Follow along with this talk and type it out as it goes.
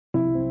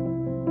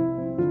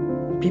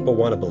People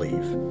want to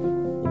believe.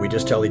 We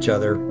just tell each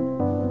other,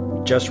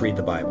 just read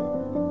the Bible.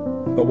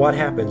 But what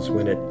happens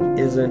when it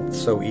isn't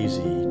so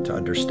easy to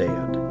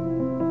understand?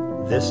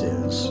 This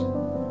is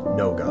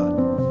Know God.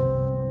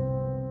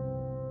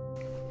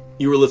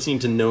 You were listening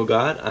to Know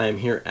God. I am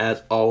here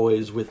as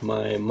always with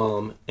my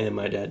mom and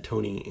my dad,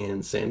 Tony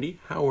and Sandy.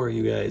 How are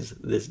you guys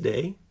this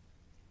day?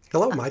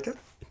 Hello, Micah.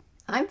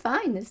 I'm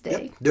fine this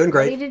day. Yep, doing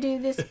great. Ready to do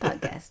this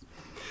podcast.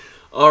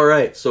 All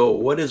right. So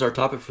what is our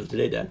topic for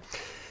today, Dad?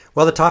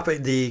 Well,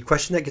 the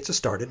question that gets us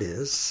started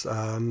is,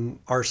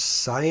 are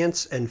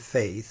science and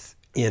faith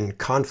in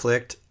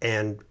conflict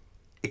and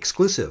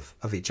exclusive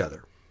of each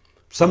other?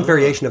 Some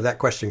variation of that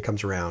question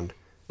comes around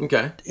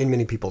in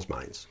many people's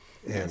minds.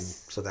 And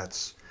so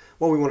that's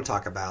what we want to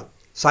talk about.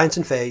 Science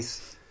and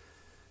faith,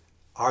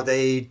 are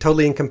they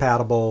totally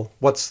incompatible?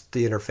 What's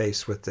the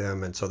interface with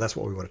them? And so that's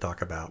what we want to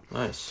talk about.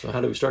 Nice. So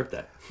how do we start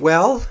that?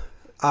 Well,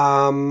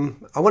 I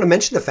want to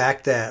mention the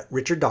fact that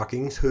Richard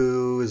Dawkins,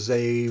 who is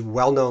a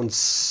well-known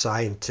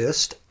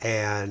scientist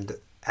and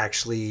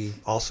actually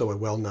also a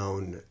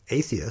well-known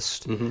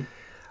atheist, in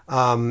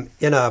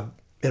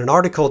an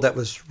article that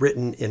was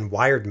written in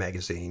Wired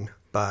magazine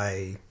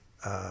by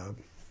a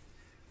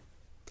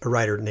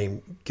writer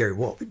named Gary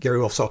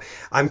Wolf. So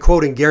I'm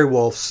quoting Gary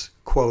Wolf's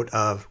quote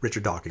of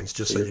Richard Dawkins,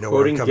 just so you know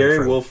where I'm coming Gary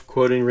from. Wolf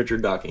quoting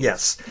Richard Dawkins.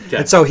 Yes. Okay.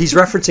 And so he's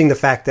referencing the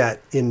fact that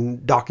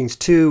in Dawkins'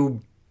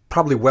 two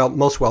probably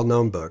most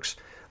well-known books,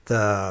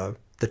 the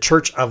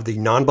Church of the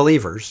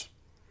Non-Believers,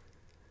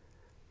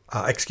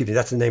 that's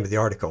the name of the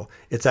article.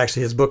 It's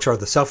actually, his books are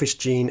The Selfish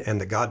Gene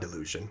and The God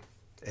Delusion.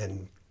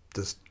 And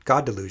this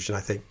God Delusion,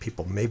 I think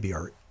people maybe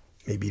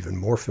even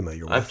more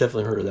familiar with. I've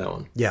definitely heard of that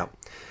one. Yeah.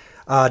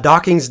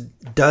 Dawkins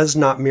does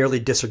not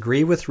merely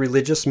disagree with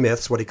religious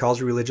myths, what he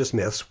calls religious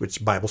myths,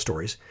 which Bible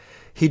stories.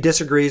 He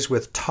disagrees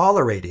with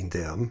tolerating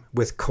them,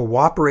 with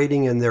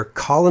cooperating in their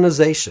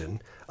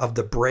colonization of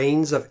the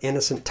brains of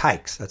innocent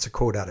tykes. That's a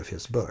quote out of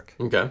his book.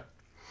 Okay.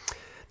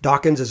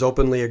 Dawkins is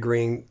openly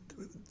agreeing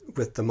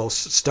with the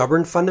most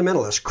stubborn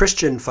fundamentalist,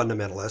 Christian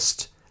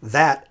fundamentalist,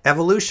 that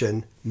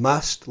evolution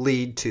must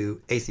lead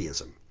to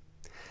atheism.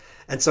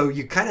 And so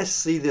you kind of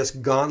see this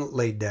gauntlet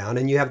laid down,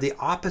 and you have the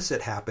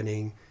opposite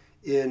happening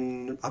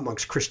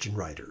amongst Christian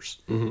writers.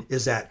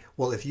 Is that,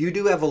 well, if you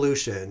do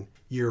evolution,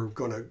 you're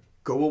going to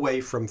go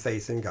away from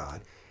faith in God.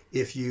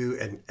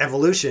 And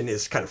evolution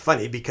is kind of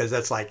funny because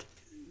that's like,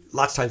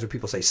 lots of times when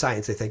people say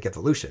science, they think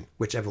evolution,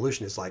 which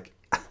evolution is like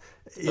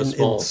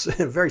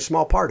a very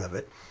small part of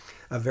it,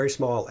 a very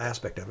small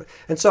aspect of it.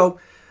 And so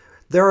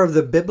there are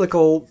the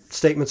biblical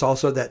statements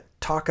also that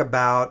talk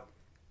about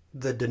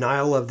the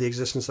denial of the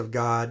existence of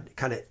God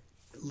kind of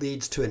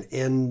leads to an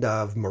end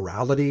of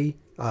morality.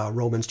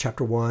 Romans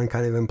chapter 1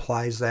 kind of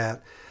implies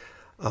that.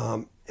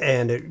 And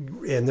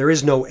there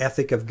is no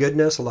ethic of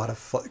goodness. A lot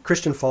of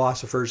Christian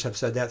philosophers have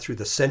said that through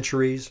the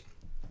centuries,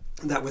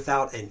 that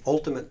without an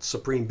ultimate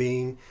supreme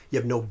being, you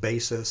have no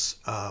basis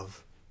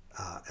of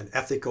an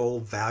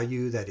ethical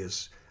value that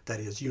is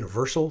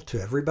universal to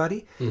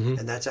everybody.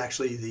 And that's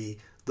actually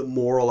the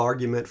moral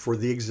argument for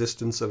the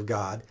existence of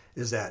God,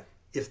 is that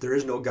if there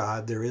is no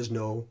God, there is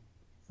no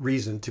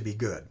reason to be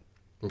good.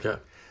 Okay.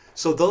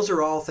 So those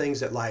are all things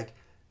that, like,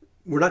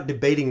 we're not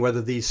debating whether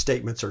these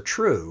statements are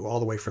true, all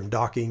the way from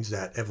Dawkins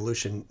that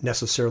evolution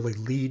necessarily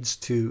leads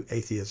to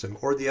atheism,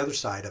 or the other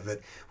side of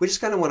it. We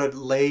just kind of want to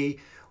lay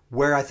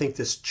where I think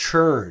this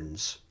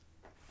churns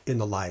in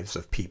the lives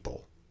of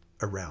people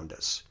around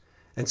us.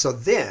 And so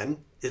then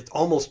it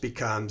almost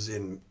becomes,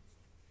 in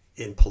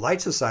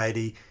polite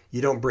society,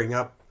 you don't bring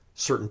up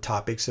certain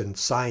topics in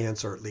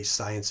science, or at least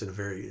science in a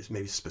very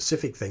maybe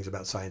specific things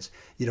about science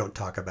you don't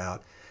talk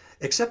about,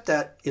 except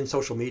that in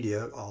social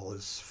media all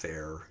is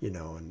fair,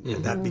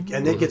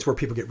 and it gets where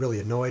people get really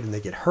annoyed and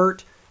they get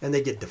hurt and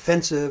they get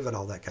defensive and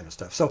all that kind of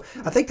stuff. So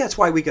I think that's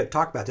why we could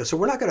talk about this. So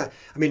we're not going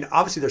to,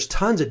 obviously there's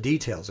tons of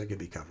details that could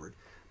be covered,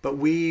 but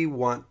we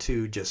want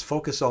to just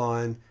focus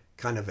on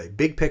kind of a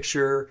big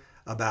picture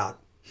about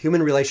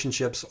human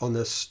relationships on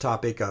this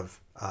topic of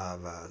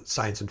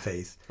science and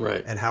faith,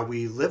 right, and how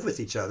we live with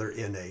each other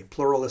in a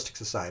pluralistic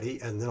society,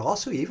 and then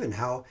also even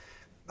how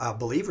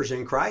believers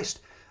in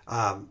Christ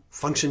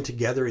function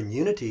together in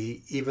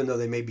unity, even though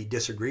they may be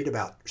disagreed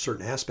about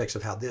certain aspects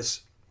of how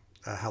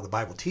the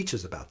Bible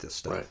teaches about this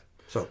stuff. Right.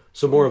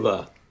 So more of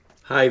a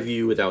high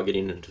view without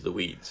getting into the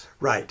weeds.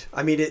 Right.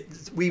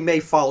 We may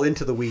fall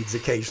into the weeds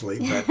occasionally,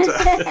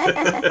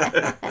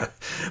 but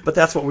but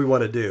that's what we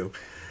want to do.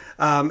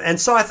 And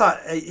so I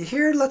thought,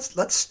 here,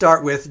 let's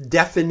start with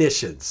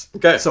definitions.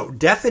 Okay. So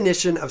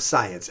definition of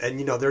science. And,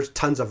 there's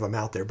tons of them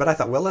out there. But I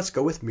thought, well, let's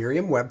go with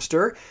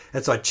Merriam-Webster.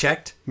 And so I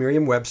checked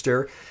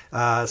Merriam-Webster.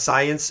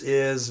 Science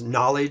is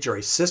knowledge or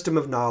a system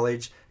of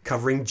knowledge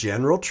covering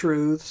general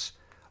truths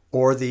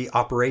or the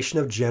operation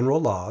of general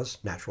laws,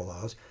 natural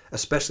laws,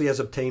 especially as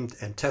obtained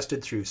and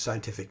tested through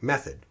scientific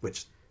method,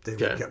 which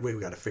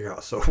we've got to figure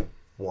out. So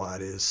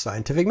what is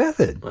scientific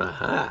method?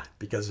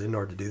 Because in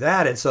order to do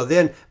that, and so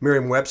then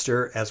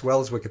Merriam-Webster as well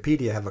as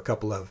Wikipedia have a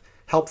couple of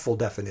helpful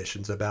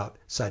definitions about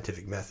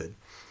scientific method.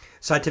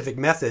 Scientific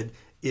method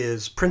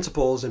is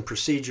principles and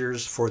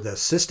procedures for the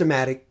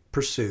systematic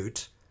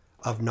pursuit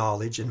of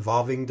knowledge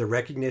involving the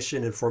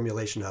recognition and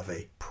formulation of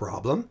a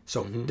problem.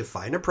 So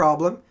define a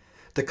problem,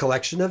 the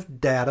collection of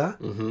data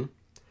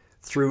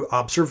through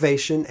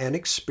observation and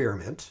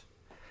experiment,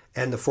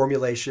 and the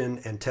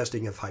formulation and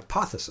testing of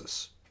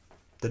hypothesis.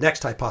 The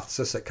next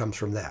hypothesis that comes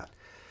from that.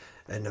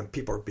 And then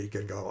people are going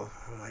to go,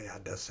 oh, yeah,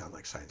 it does sound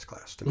like science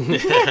class to me.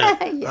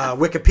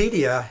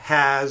 Wikipedia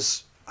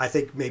has, I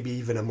think, maybe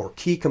even a more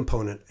key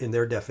component in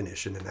their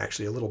definition, and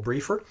actually a little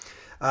briefer.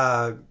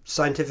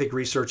 Scientific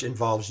research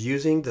involves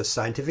using the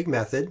scientific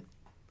method,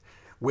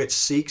 which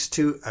seeks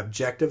to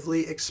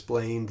objectively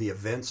explain the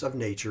events of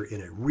nature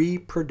in a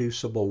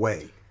reproducible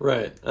way.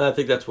 Right. I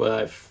think that's what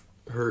I've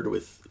heard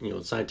with,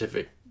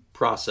 scientific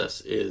process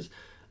is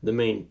the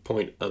main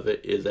point of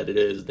it is that it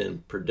is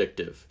then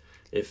predictive.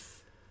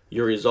 If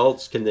your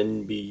results can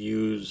then be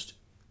used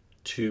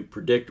to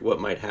predict what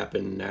might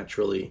happen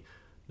naturally,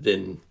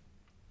 then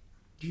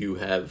you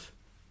have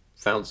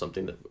found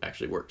something that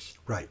actually works.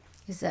 Right.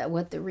 Is that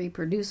what the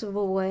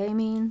reproducible way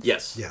means?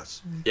 Yes.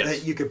 Yes.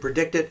 Yes. You could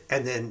predict it,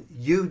 and then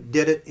you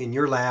did it in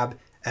your lab,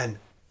 and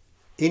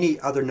any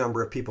other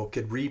number of people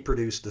could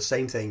reproduce the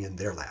same thing in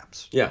their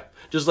labs. Yeah.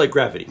 Just like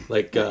gravity.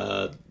 Like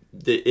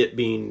it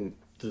being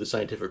through the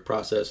scientific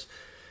process,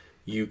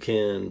 you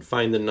can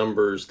find the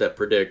numbers that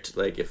predict,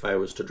 like if I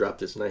was to drop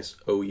this nice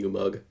OU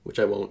mug, which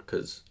I won't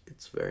because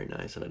it's very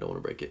nice and I don't want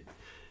to break it.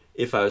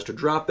 If I was to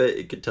drop it,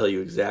 it could tell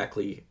you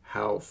exactly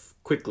how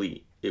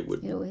quickly it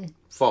would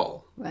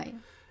fall. Right.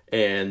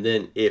 And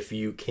then if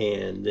you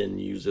can then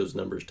use those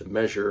numbers to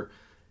measure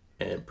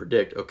and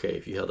predict, okay,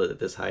 if you held it at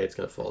this height, it's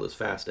going to fall this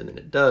fast, and then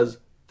it does,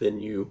 then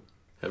you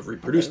have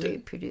reproduced it.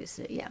 Reproduce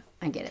it, yeah.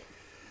 I get it.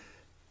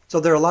 So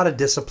there are a lot of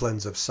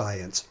disciplines of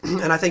science,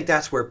 and I think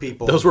that's where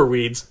people... Those were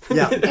weeds.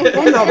 Yeah.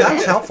 Oh, no,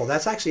 that's helpful.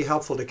 That's actually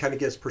helpful to kind of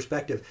get us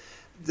perspective.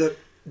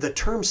 The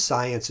term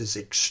science is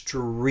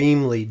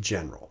extremely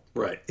general.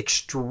 Right.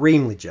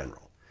 Extremely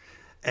general.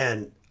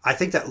 And I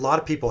think that a lot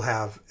of people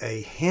have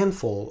a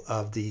handful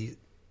of the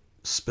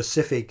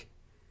specific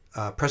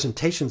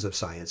presentations of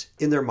science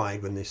in their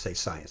mind when they say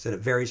science, and it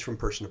varies from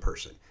person to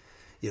person.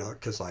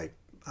 Because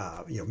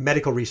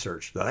medical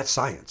research, that's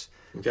science.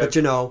 Okay.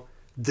 But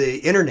the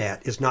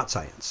internet is not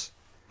science.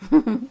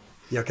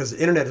 Because the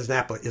internet is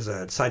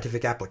a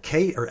scientific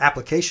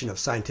application of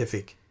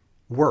scientific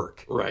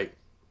work. Right.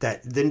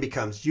 That then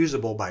becomes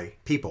usable by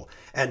people.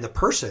 And the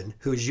person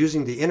who is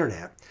using the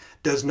internet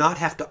does not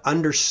have to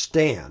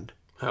understand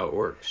how it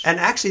works. And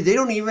actually, they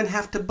don't even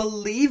have to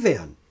believe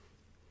in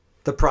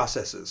the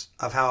processes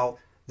of how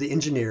the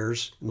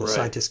engineers and the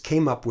scientists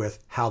came up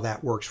with how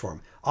that works for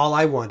them. All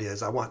I want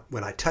is,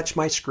 when I touch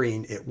my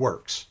screen, it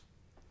works.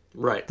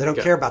 Right. They don't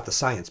care about the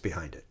science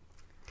behind it,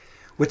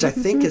 which I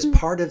think is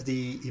part of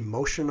the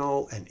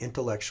emotional and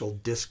intellectual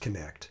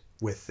disconnect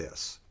with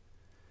this,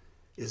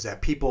 is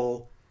that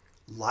people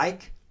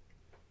like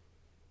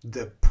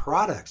the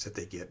products that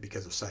they get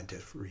because of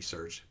scientific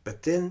research,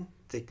 but then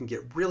they can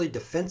get really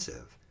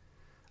defensive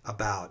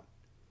about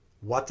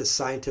what the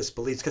scientist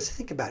believes. Because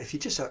think about it, if you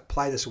just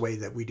apply this way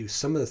that we do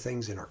some of the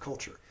things in our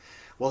culture.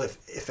 Well,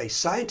 if a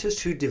scientist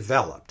who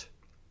developed,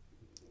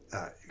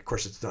 of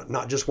course it's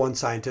not just one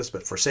scientist,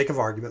 but for sake of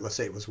argument, let's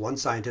say it was one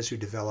scientist who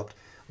developed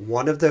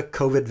one of the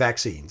COVID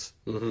vaccines.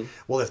 Mm-hmm.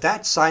 Well, if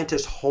that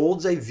scientist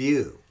holds a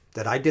view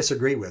that I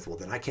disagree with, well,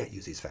 then I can't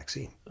use these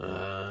vaccines.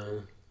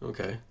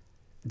 Okay.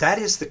 That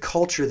is the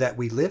culture that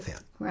we live in.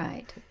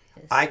 Right.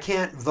 I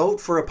can't vote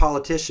for a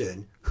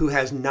politician who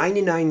has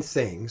 99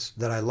 things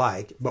that I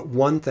like, but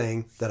one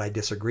thing that I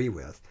disagree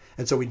with.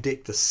 And so we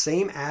take the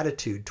same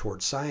attitude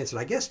towards science. And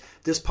I guess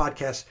this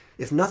podcast,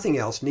 if nothing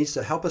else, needs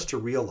to help us to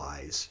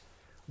realize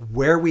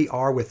where we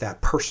are with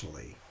that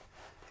personally,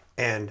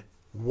 and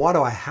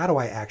how do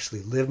I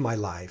actually live my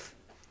life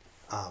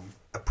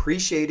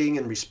appreciating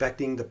and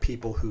respecting the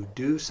people who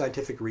do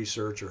scientific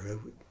research or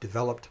who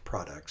developed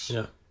products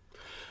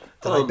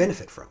that I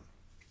benefit from.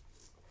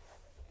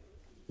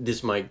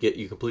 This might get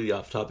you completely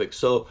off topic.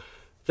 So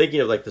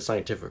thinking of like the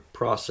scientific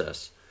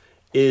process,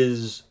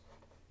 is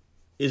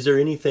there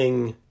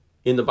anything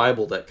in the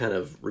Bible that kind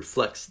of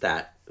reflects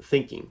that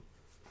thinking?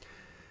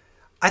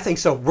 I think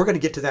so. We're going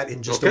to get to that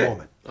in just a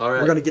moment. All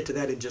right. We're going to get to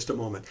that in just a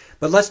moment.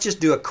 But let's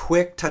just do a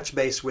quick touch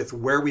base with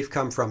where we've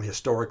come from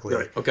historically.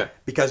 Right. Okay.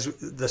 Because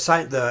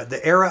the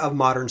era of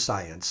modern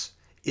science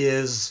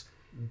is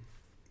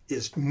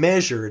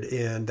measured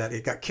in that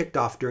it got kicked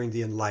off during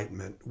the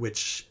Enlightenment,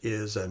 which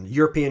is a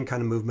European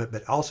kind of movement,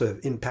 but also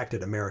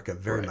impacted America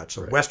very much.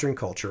 So Western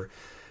culture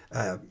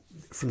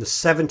from the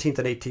 17th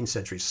and 18th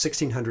centuries,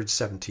 1600s,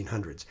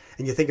 1700s.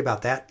 And you think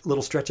about that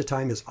little stretch of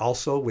time is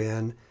also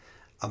when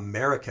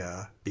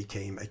America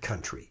became a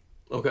country.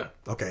 Okay.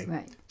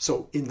 Right.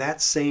 So in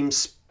that same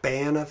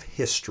span of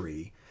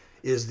history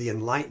is the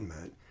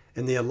Enlightenment.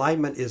 And the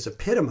Enlightenment is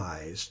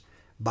epitomized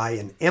by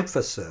an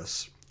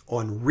emphasis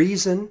on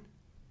reason,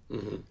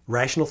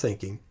 rational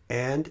thinking,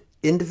 and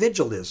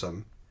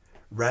individualism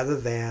rather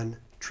than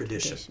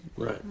tradition.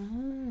 Right.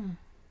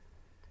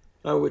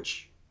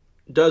 Which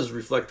does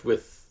reflect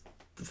with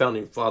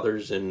founding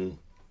fathers and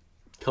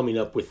coming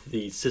up with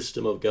the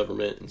system of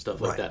government and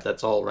stuff like that.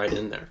 That's all right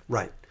in there.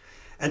 Right.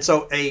 And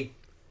so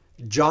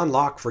John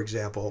Locke, for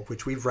example,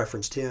 which we've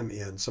referenced him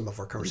in some of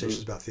our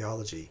conversations about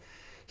theology,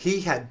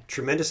 he had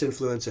tremendous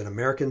influence in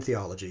American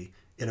theology,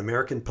 in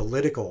American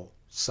political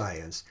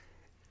science,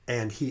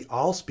 and he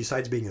also,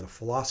 besides being a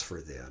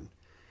philosopher then,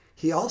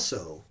 he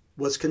also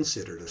was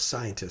considered a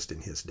scientist in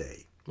his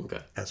day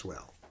as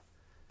well.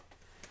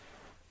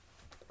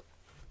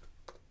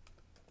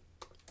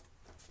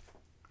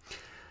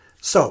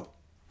 So,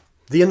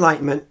 the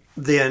Enlightenment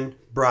then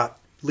brought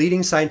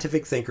leading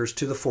scientific thinkers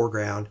to the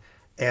foreground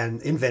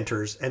and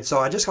inventors. And so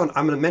I'm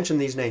going to mention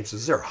these names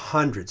because there are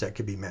hundreds that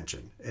could be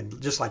mentioned.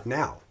 And just like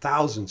now,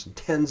 thousands and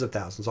tens of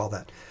thousands, all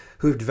that,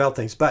 who've developed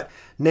things. But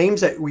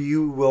names that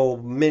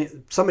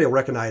somebody will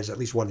recognize at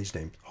least one of these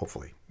names,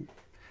 hopefully.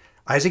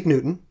 Isaac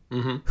Newton,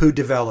 who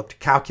developed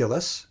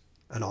calculus,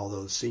 and all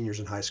those seniors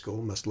in high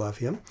school must love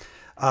him.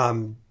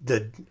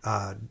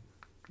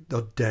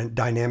 The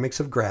dynamics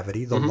of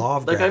gravity, the law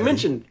of gravity. Like I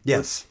mentioned.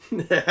 Yes.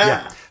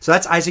 Yeah. So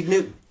that's Isaac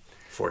Newton.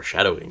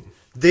 Foreshadowing.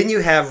 Then you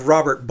have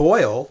Robert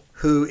Boyle,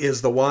 who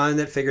is the one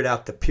that figured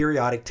out the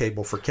periodic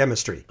table for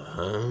chemistry.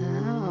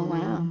 Oh,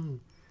 wow.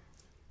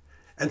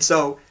 And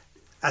so,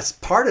 as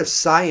part of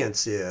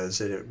science is,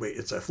 and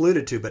it's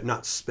alluded to but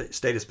not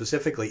stated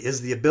specifically,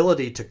 is the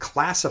ability to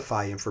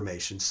classify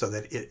information so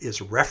that it is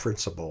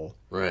referenceable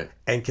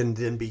and can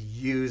then be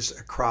used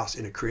across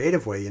in a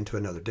creative way into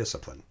another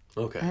discipline.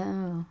 Okay.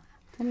 Oh,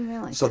 I didn't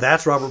realize So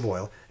that's Robert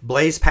Boyle.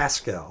 Blaise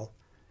Pascal.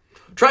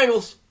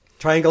 Triangles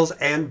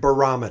and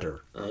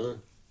barometer.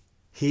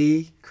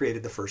 He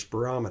created the first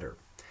barometer.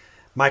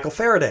 Michael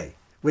Faraday,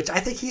 which I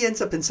think he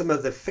ends up in some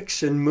of the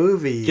fiction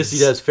movies. Because he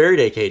does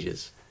Faraday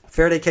cages.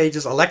 Faraday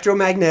cages,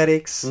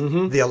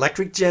 electromagnetics, the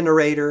electric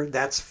generator,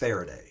 that's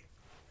Faraday.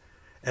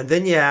 And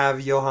then you have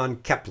Johann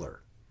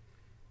Kepler.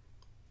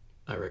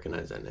 I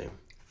recognize that name.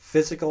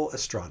 Physical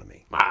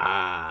astronomy.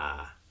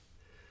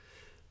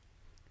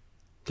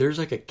 There's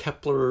like a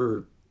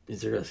Kepler,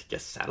 is there like a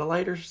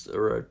satellite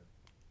or a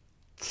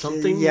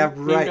something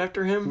named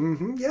after him?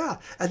 Mm-hmm, yeah,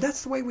 and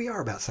that's the way we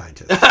are about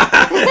scientists.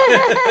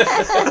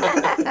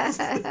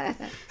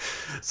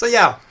 So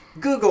yeah,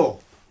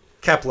 Google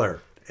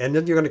Kepler, and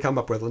then you're going to come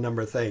up with a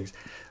number of things.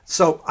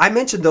 So I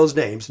mentioned those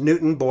names,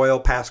 Newton, Boyle,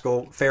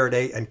 Pascal,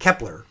 Faraday, and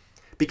Kepler,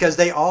 because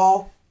they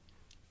all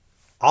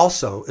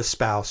also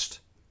espoused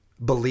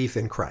belief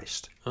in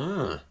Christ.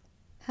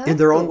 In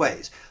their own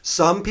ways.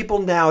 Some people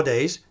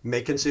nowadays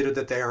may consider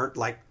that they aren't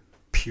like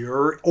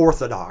pure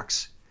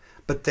orthodox,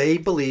 but they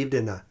believed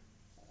in a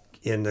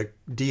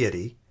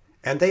deity,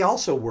 and they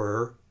also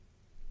were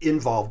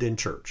involved in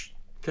church.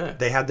 Okay.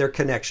 They had their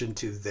connection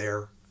to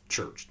their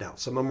church. Now,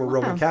 some of them were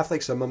Roman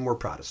Catholic, some of them were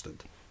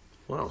Protestant.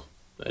 Wow,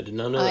 I did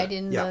not know that. I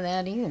didn't know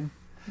that either.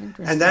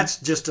 And that's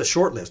just a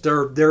short list.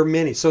 There are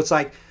many. So it's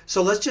like,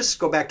 so let's just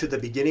go back to the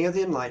beginning of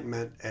the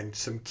Enlightenment and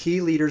some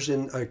key leaders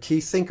key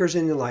thinkers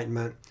in the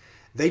Enlightenment.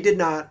 They did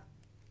not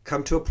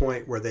come to a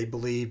point where they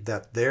believed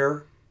that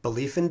their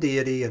belief in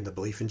deity and the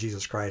belief in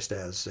Jesus Christ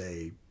as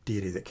a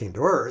deity that came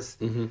to earth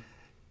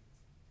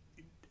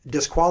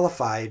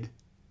disqualified.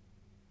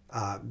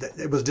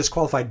 It was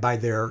disqualified by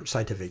their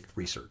scientific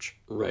research.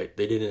 Right.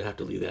 They didn't have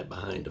to leave that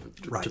behind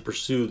to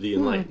pursue the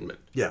Enlightenment.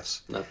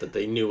 Yes. Not that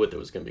they knew what it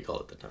was going to be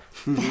called at the time.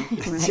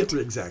 Right.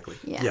 Exactly.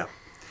 Yeah.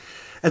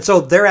 And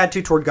so their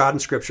attitude toward God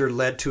and Scripture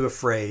led to a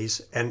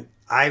phrase, and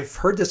I've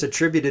heard this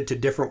attributed to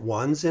different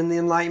ones in the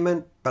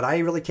Enlightenment, but I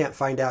really can't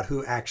find out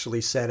who actually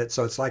said it.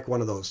 So it's like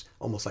one of those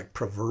almost like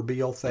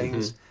proverbial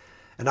things.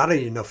 And I don't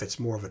even know if it's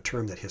more of a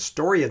term that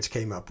historians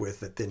came up with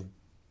that then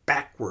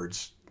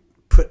backwards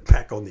put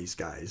back on these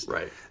guys.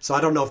 Right. So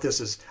I don't know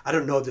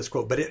this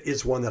quote, but it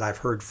is one that I've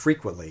heard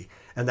frequently.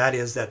 And that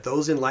is that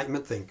those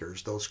Enlightenment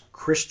thinkers, those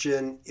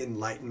Christian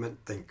Enlightenment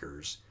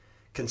thinkers,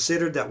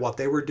 considered that what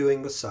they were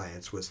doing with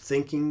science was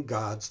thinking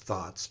God's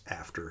thoughts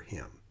after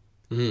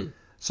him.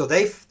 So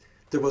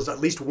there was at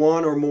least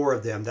one or more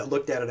of them that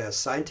looked at it as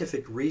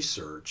scientific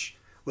research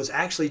was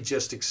actually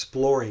just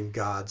exploring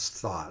God's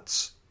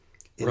thoughts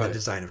in the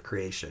design of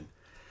creation.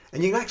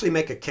 And you can actually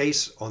make a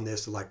case on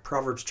this, like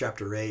Proverbs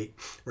chapter 8,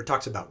 where it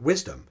talks about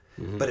wisdom,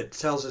 but it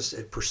tells us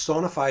it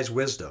personifies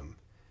wisdom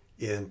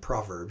in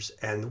Proverbs.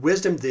 And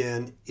wisdom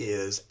then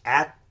is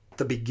at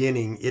the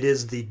beginning, it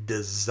is the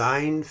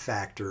design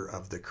factor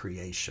of the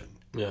creation.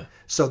 Yeah.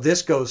 So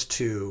this goes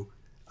to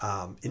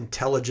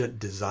intelligent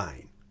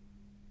design.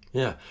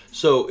 Yeah.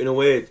 So in a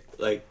way,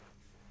 like,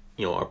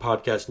 our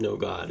podcast, Know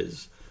God,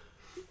 is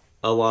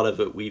a lot of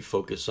it we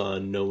focus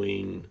on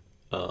knowing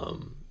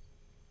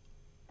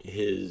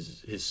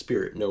his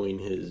spirit, knowing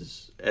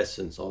his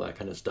essence, all that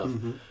kind of stuff.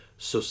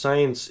 So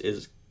science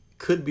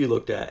could be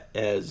looked at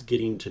as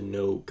getting to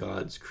know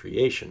God's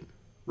creation.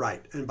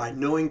 Right. And by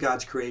knowing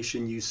God's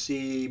creation, you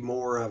see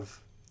more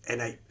of,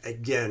 and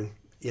again,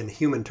 in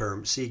human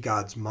terms, see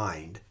God's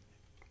mind,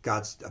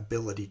 God's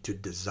ability to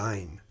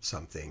design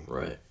something.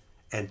 Right.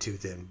 And to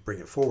then bring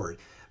it forward.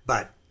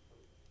 But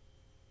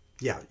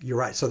yeah, you're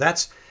right. So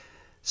that's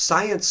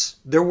science,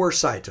 there were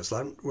scientists,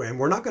 and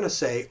we're not going to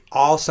say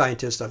all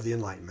scientists of the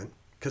Enlightenment,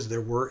 because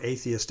there were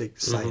atheistic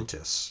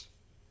scientists.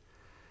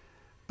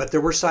 But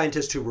there were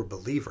scientists who were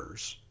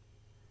believers,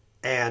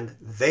 and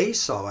they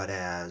saw it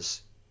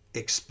as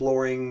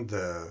exploring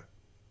the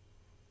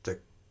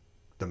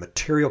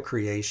material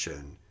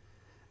creation.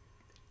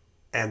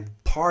 And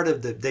part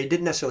of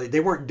they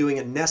weren't doing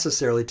it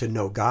necessarily to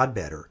know God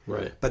better,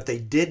 Right. but they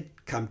did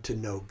come to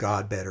know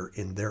God better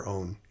in their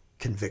own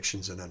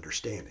convictions and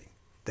understanding.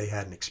 They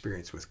had an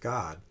experience with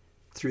God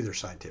through their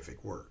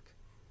scientific work.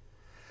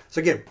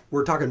 So again,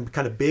 we're talking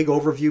kind of big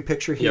overview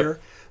picture here.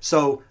 Yep.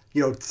 So,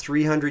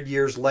 300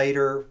 years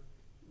later,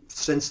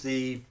 since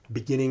the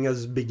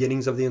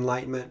beginnings of the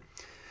Enlightenment,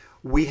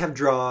 we have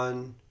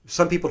drawn,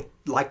 some people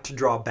like to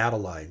draw battle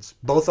lines,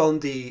 both on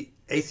the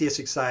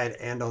atheistic side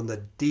and on the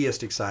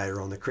deistic side,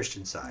 or on the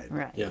Christian side.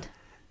 Right. Yeah.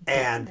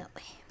 And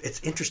Definitely.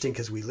 it's interesting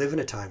because we live in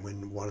a time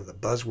when one of the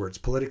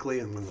buzzwords politically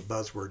and one of the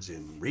buzzwords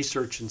in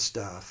research and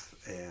stuff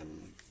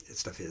is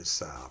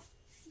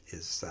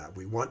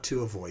we want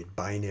to avoid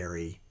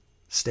binary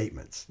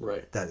statements.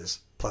 Right. That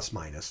is plus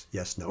minus,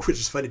 yes, no, which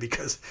is funny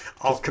because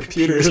all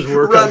computers Computers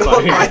work run on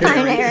on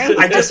binary. binary.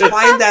 I just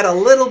find that a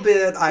little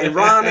bit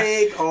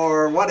ironic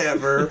or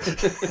whatever.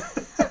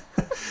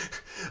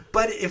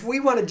 But if we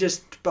want to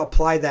just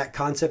apply that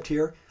concept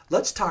here,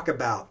 let's talk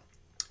about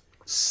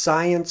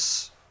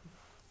science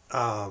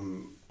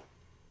in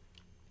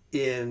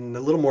a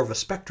little more of a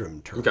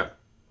spectrum term. Okay.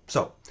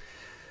 So,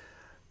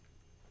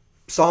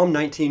 Psalm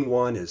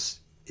 19:1 is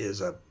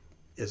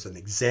an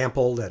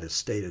example that is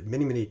stated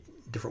many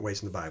different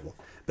ways in the Bible.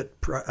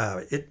 But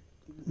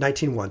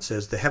 19:1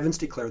 says, "The heavens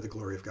declare the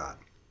glory of God."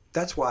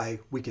 That's why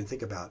we can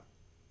think about,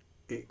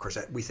 of course,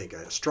 we think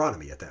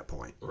astronomy at that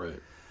point. Right.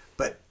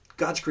 But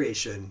God's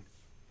creation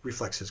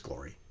reflects His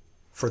glory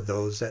for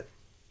those that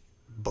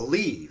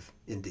believe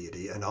in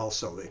deity and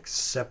also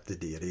accept the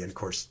deity. And of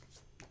course,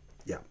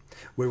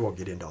 we won't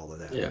get into all of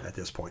that at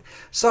this point.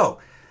 So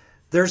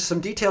there's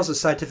some details of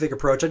scientific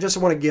approach. I just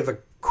want to give a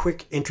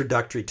quick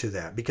introductory to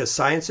that because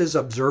science is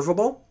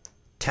observable,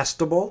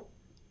 testable,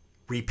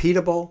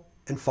 repeatable,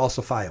 and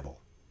falsifiable.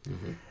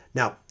 Mm-hmm.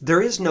 Now,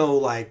 there is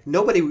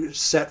nobody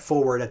set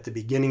forward at the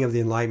beginning of the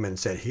Enlightenment and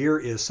said, here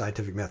is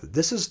scientific method.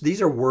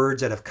 These are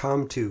words that have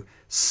come to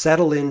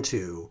settle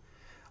into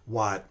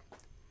what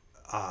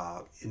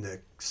in the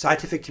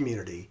scientific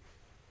community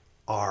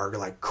are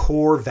like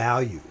core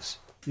values.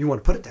 You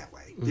want to put it that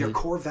way. Mm-hmm. They're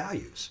core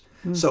values.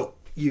 Mm-hmm. So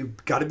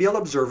you've got to be able to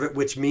observe it,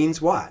 which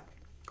means what?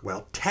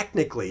 Well,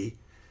 technically,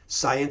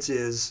 science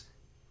is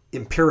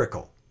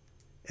empirical.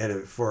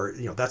 And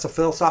that's a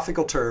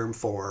philosophical term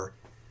for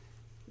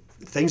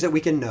things that we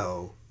can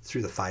know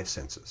through the five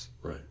senses.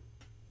 Right.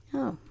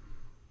 Oh,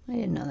 I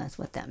didn't know that's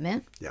what that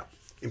meant. Yeah.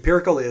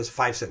 Empirical is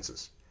five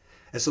senses.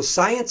 And so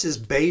science is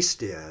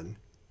based in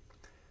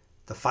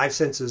the five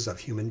senses of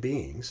human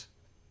beings.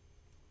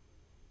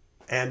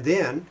 And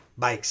then,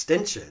 by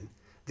extension,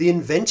 the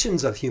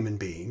inventions of human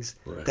beings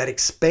that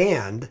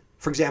expand.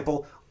 For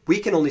example, we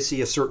can only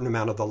see a certain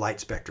amount of the light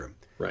spectrum.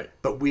 Right.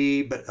 But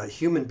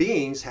human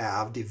beings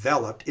have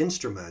developed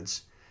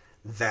instruments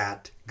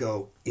that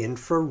go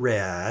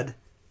infrared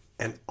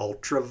and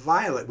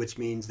ultraviolet, which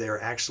means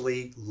they're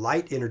actually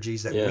light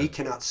energies that we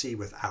cannot see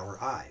with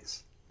our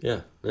eyes.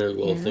 Yeah.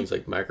 And things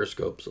like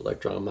microscopes,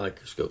 electron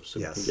microscopes,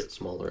 that can get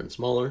smaller and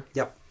smaller.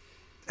 Yep.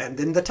 And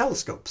then the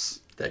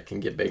telescopes. That can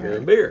get bigger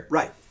and bigger.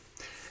 Right.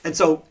 And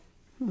so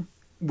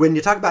when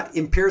you talk about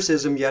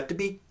empiricism, you have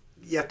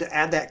to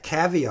add that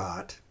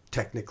caveat,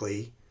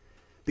 technically,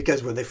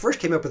 because when they first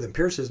came up with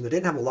empiricism, they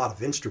didn't have a lot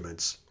of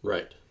instruments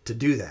to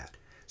do that.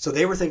 So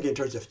they were thinking in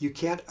terms of, if you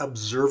can't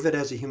observe it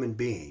as a human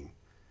being,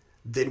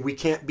 then we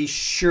can't be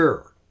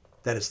sure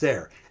that it's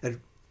there.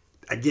 And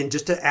again,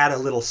 just to add a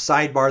little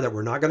sidebar that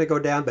we're not going to go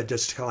down, but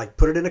just kind of like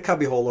put it in a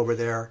cubbyhole over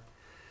there.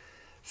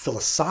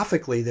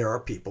 Philosophically, there are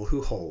people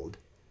who hold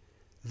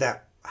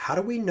that, how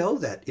do we know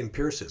that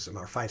empiricism,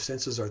 our five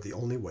senses, are the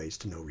only ways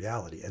to know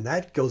reality? And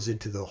that goes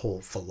into the whole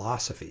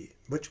philosophy,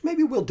 which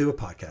maybe we'll do a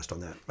podcast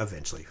on that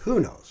eventually. Who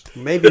knows?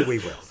 Maybe we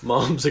will.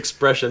 Mom's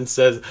expression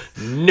says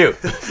no.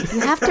 You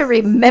have to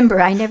remember,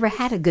 I never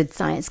had a good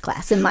science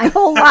class in my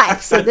whole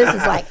life. So this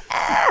is like,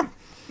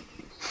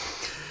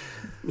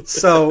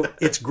 So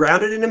it's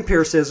grounded in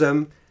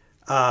empiricism.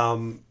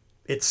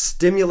 It's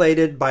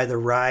stimulated by the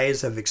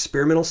rise of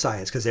experimental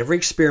science, because every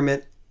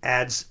experiment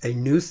adds a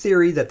new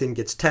theory that then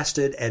gets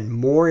tested and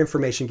more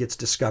information gets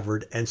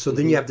discovered. And so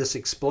then you have this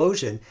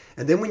explosion.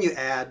 And then when you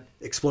add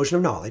explosion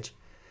of knowledge,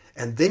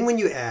 and then when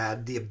you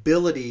add the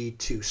ability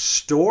to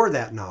store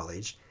that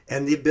knowledge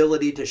and the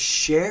ability to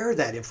share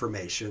that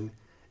information,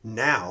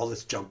 now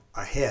let's jump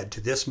ahead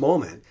to this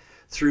moment,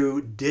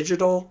 through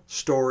digital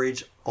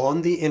storage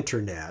on the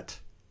internet,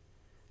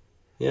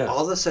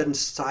 all of a sudden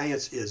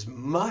science is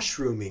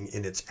mushrooming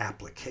in its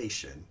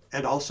application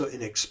and also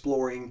in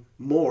exploring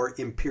more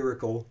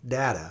empirical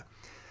data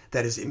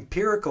that is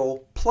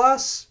empirical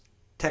plus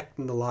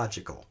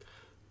technological.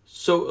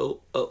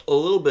 So a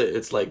little bit,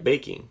 it's like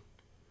baking.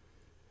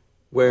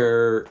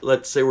 where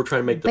let's say we're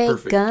trying to make the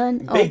perfect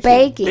Bacon? Oh,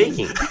 baking.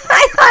 Baking.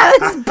 I thought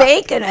it was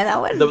bacon. I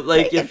thought, what is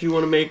Like bacon? if you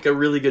want to make a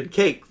really good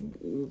cake,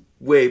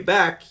 way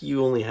back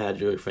you only had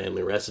your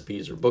family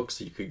recipes or books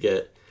that you could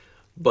get,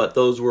 but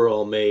those were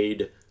all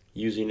made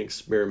using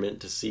experiment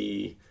to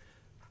see.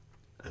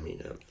 I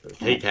mean, a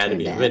cake had to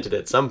be invented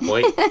at some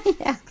point,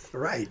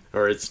 Right.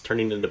 or it's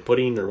turning into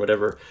pudding or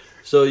whatever.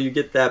 So you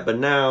get that, but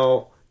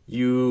now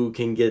you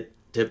can get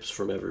tips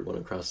from everyone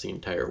across the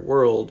entire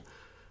world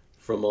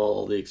from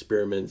all the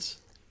experiments.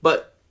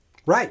 But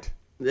Right.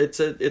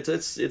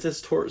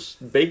 it's towards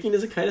baking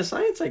is a kind of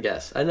science, I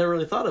guess. I never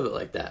really thought of it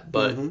like that,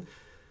 but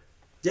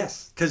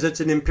Yes, because it's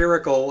an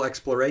empirical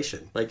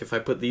exploration. like if I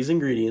put these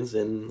ingredients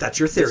in That's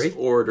your theory. this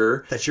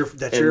order, That's your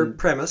And-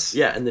 premise.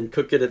 yeah, and then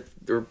cook it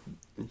or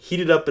heat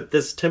it up at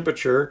this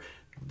temperature,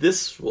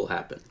 this will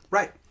happen.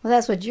 Right. Well,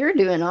 that's what you're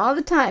doing all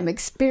the time,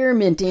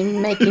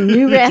 experimenting, making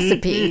new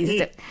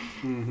recipes.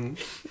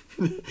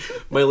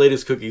 My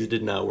latest cookies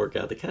did not work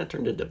out. They kind of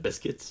turned into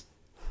biscuits.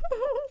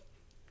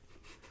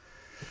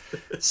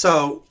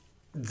 So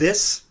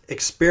this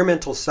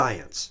experimental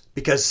science,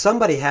 because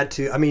somebody had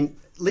to, I mean,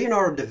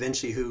 Leonardo da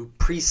Vinci, who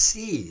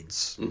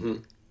precedes,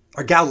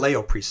 or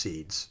Galileo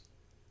precedes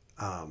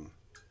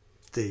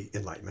the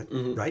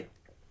Enlightenment, right?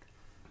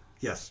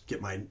 Yes,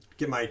 get my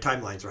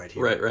timelines right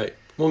here. Right.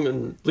 Well,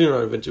 and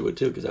Leonardo da Vinci would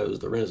too, because that was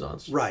the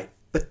Renaissance. Right.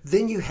 But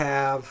then you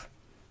have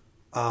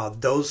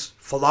those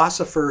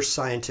philosophers,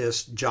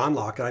 scientists, John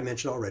Locke, that I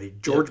mentioned already,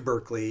 George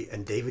Berkeley,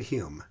 and David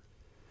Hume,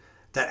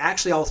 that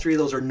actually all three of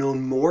those are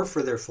known more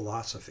for their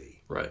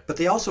philosophy. Right. But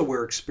they also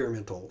were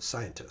experimental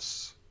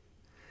scientists.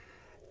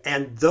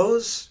 And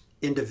those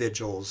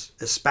individuals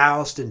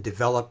espoused and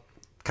developed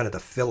kind of the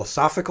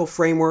philosophical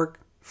framework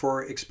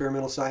for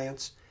experimental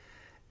science.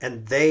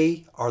 And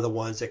they are the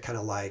ones that kind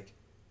of like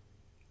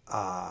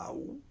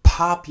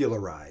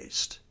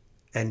popularized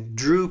and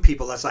drew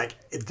people. That's like,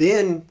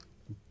 then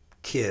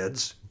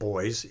kids,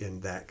 boys in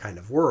that kind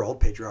of world,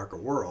 patriarchal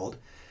world,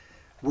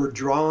 were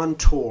drawn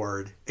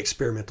toward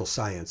experimental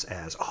science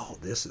as, oh,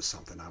 this is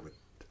something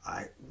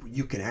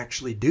you can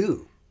actually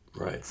do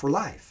Right. for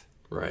life.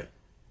 Right.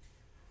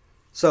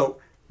 So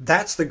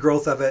that's the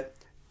growth of it.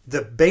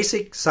 The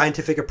basic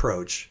scientific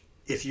approach,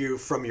 if you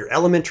from your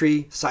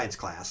elementary science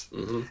class,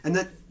 and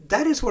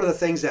that is one of the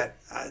things that,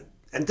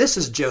 and this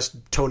is just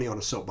Tony on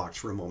a soapbox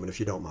for a moment, if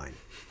you don't mind.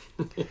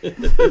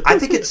 I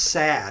think it's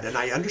sad, and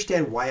I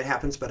understand why it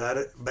happens,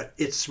 but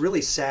it's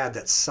really sad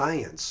that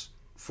science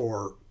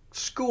for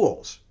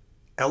schools,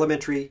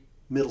 elementary,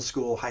 middle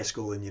school, high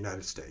school in the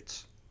United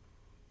States,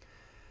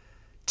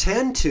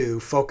 tend to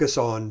focus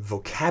on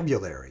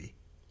vocabulary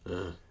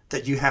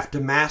that you have to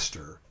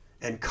master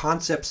and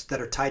concepts that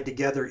are tied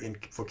together in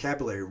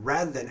vocabulary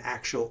rather than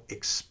actual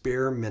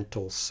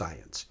experimental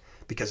science.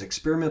 Because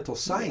experimental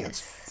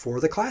science for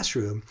the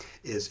classroom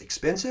is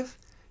expensive,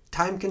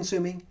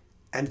 time-consuming,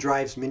 and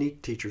drives many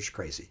teachers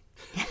crazy.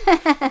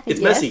 It's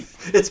messy.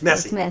 It's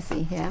messy. It's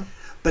messy, yeah.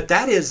 But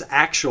that is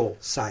actual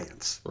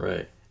science.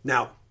 Right.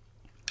 Now,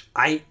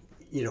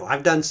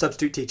 I've done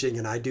substitute teaching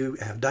and I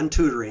have done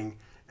tutoring,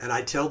 and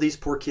I tell these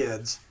poor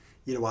kids,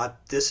 you know what,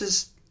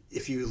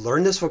 if you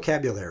learn this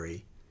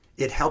vocabulary,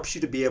 it helps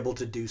you to be able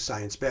to do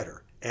science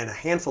better. And a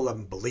handful of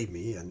them believe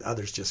me, and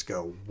others just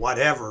go,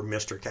 whatever,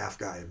 Mr.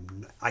 Kafka,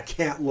 I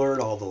can't learn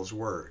all those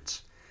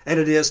words. And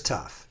it is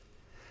tough.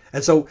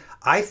 And so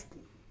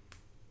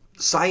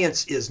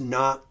science is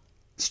not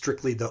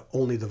strictly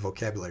only the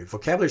vocabulary.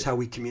 Vocabulary is how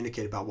we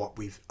communicate about what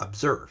we've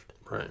observed.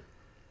 Right.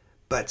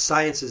 But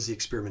science is the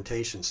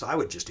experimentation. So I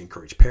would just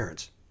encourage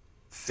parents,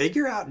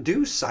 figure out,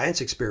 do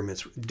science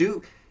experiments,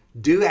 do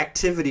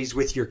activities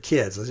with your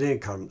kids.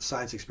 Let's call them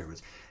science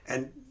experiments,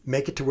 and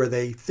make it to where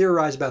they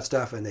theorize about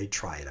stuff and they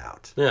try it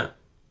out. Yeah.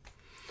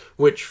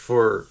 Which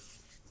for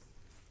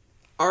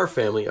our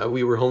family,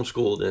 we were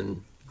homeschooled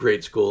in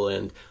grade school,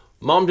 and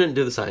Mom didn't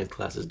do the science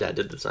classes, Dad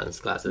did the science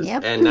classes.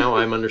 Yep. And now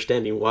I'm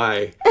understanding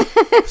why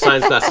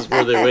science classes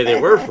were the way they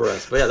were for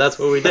us. But yeah, that's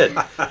what we did.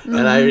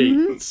 And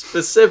I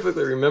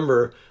specifically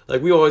remember,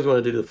 like, we always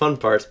wanted to do the fun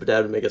parts, but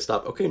Dad would make us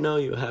stop. Okay, no,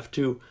 you have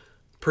to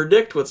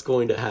predict what's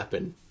going to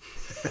happen.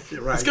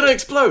 Right. It's going to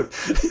explode.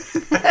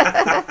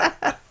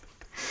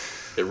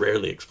 It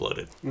rarely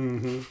exploded.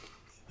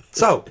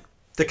 So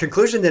the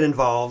conclusion then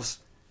involves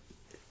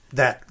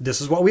that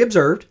this is what we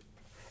observed,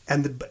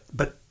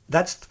 but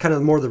that's kind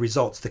of more the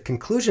results. The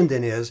conclusion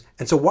then is,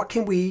 and so what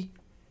can we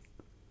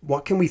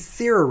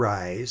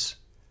theorize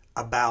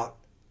about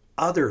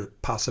other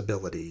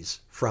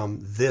possibilities from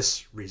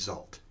this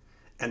result?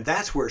 And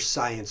that's where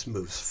science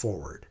moves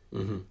forward.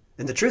 Mm-hmm.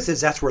 And the truth is,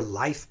 that's where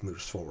life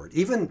moves forward.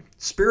 Even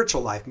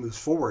spiritual life moves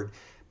forward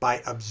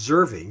by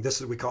observing.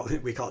 This is we call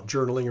it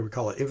journaling, or we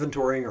call it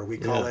inventorying, or we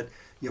call it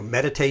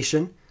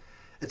meditation.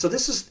 And so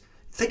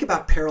think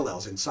about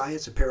parallels in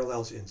science and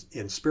parallels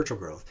in spiritual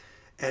growth.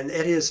 And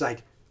it is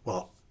like,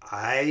 well,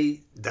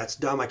 that's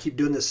dumb. I keep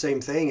doing the same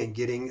thing and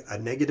getting a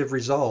negative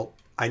result.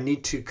 I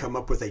need to come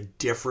up with a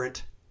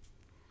different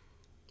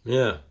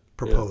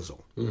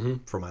proposal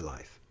for my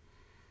life.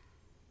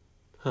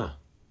 Huh.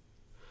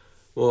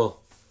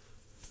 Well,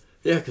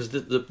 Yeah, because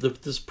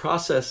this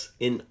process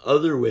in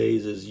other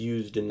ways is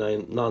used in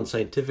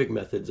non-scientific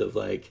methods of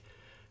like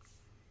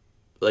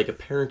a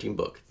parenting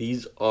book.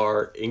 These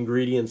are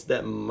ingredients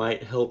that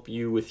might help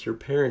you with your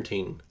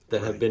parenting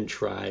that have been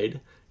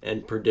tried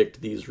and predict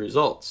these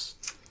results.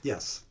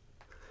 Yes.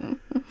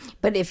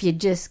 But if you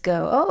just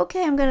go, oh,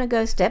 okay, I'm going to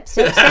go step,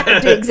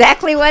 and do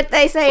exactly what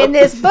they say in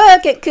this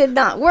book, it could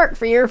not work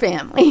for your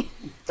family.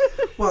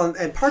 Well,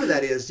 and part of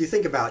that is you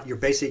think about your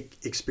basic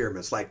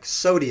experiments like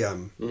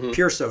sodium,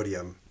 pure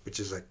sodium, which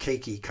is a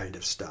cakey kind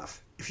of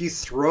stuff. If you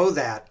throw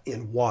that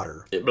in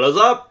water, It blows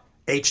up.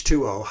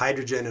 H2O,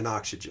 hydrogen and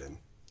oxygen,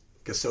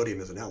 because sodium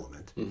is an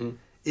element,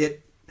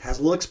 it has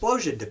a little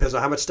explosion. Depends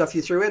on how much stuff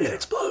you threw in there. It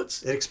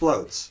explodes. It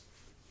explodes.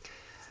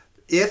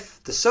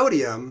 If the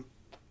sodium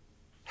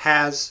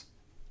has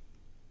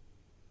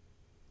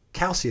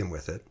calcium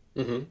with it,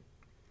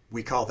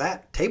 we call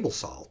that table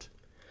salt.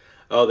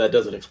 Oh, that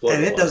doesn't explode.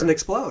 And in it water. doesn't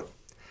explode.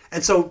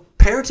 And so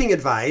parenting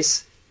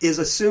advice is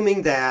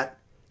assuming that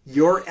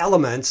your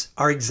elements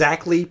are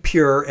exactly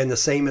pure and the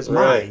same as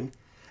Right. mine.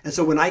 And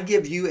so when I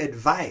give you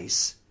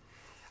advice,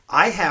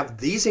 I have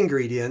these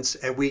ingredients,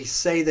 and we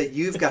say that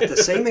you've got the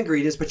same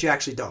ingredients, but you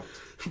actually don't.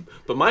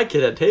 But my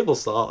kid had table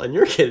salt, and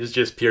your kid is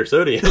just pure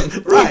sodium.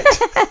 Right.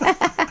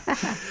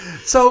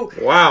 So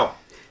Wow.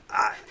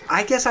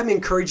 I guess I'm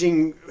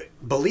encouraging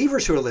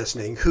believers who are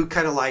listening who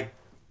kind of like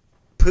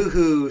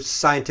poo-hoo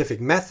scientific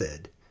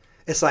method.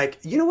 It's like,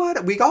 you know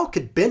what? We all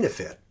could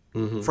benefit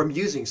from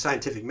using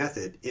scientific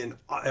method in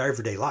our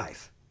everyday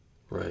life.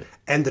 Right.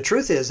 And the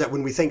truth is that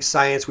when we think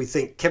science, we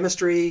think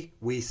chemistry,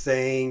 we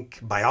think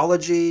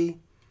biology,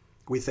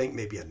 we think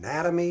maybe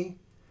anatomy,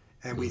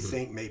 and we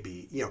think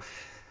maybe,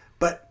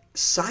 but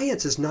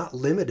science is not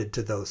limited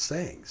to those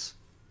things.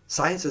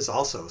 Science is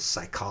also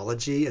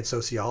psychology and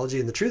sociology.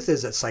 And the truth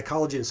is that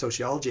psychology and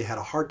sociology had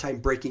a hard time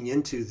breaking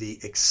into the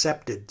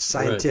accepted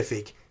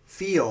scientific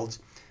fields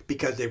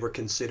because they were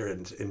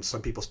considered, and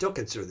some people still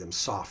consider them,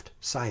 soft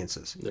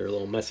sciences. They're a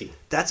little messy.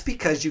 That's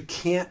because you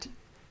can't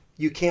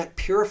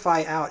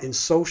purify out in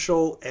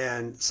social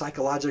and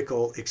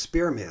psychological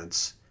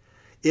experiments.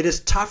 It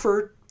is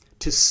tougher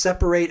to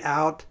separate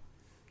out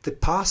the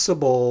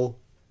possible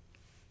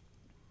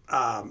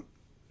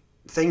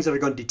things that are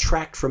going to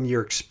detract from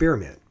your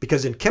experiment.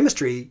 Because in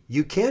chemistry,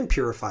 you can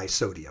purify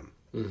sodium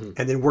and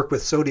then work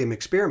with sodium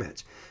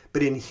experiments.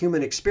 But in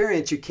human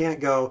experience, you can't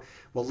go,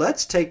 well,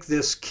 let's take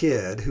this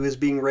kid who is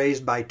being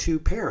raised by two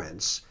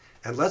parents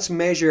and let's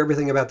measure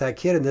everything about that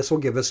kid, and this will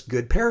give us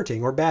good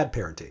parenting or bad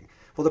parenting.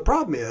 Well, the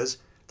problem is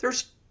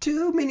there's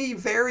too many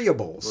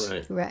variables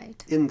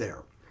Right. in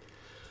there.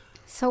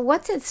 So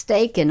what's at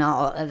stake in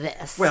all of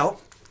this? Well,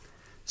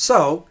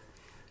 so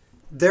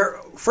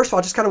first of all,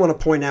 I just kind of want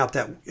to point out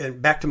that,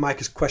 and back to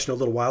Micah's question a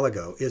little while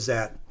ago, is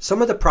that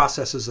some of the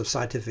processes of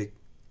scientific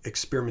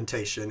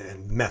experimentation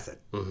and method.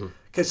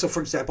 Okay, so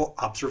for example,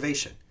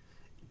 observation.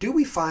 Do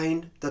we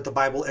find that the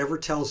Bible ever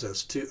tells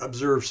us to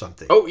observe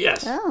something? Oh,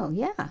 yes. Oh,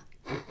 yeah.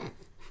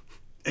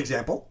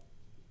 Example?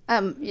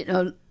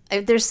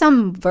 There's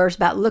some verse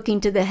about looking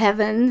to the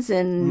heavens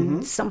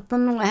and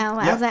something.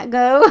 How's that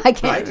go? I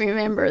can't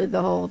remember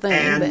the whole thing.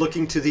 And but...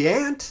 looking to the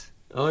ant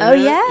Oh,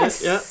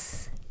 yes. Yeah.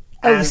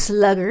 Oh,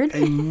 sluggard.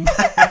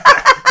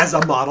 as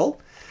a model.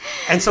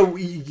 And so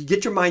you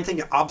get your mind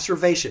thinking,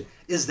 observation.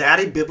 Is that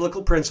a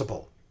biblical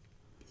principle?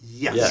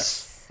 Yes.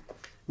 Yes.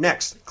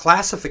 Next,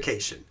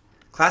 classification.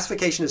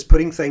 Classification is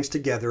putting things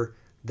together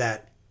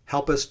that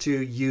help us to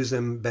use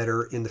them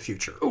better in the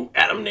future. Ooh,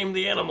 Adam named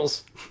the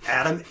animals.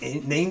 Adam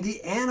named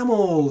the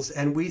animals,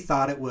 and we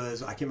thought it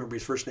was, I can't remember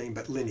his first name,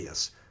 but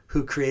Linnaeus,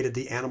 who created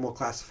the animal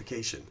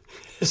classification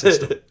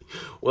system.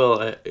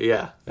 Well,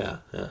 yeah.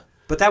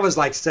 But that was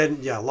like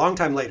said, a long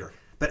time later.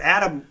 But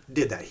Adam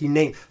did that. He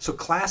named, so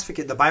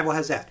classification, the Bible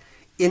has that.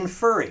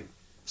 Inferring,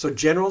 so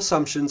general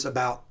assumptions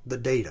about the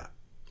data.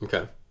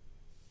 Okay.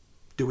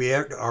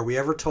 Are we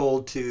ever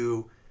told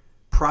to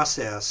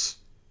process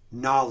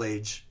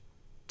knowledge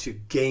to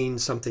gain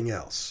something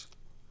else?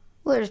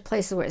 Well, there's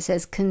places where it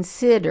says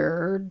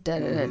consider,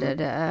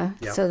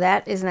 Yep. So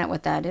isn't that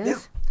what that is? Yeah.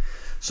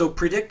 So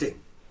predicting.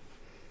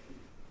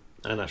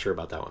 I'm not sure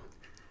about that one.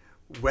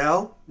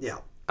 Well, yeah.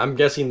 I'm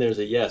guessing there's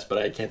a yes, but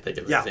I can't think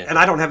of an Yeah, example. and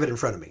I don't have it in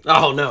front of me.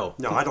 Oh, no.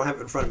 No, I don't have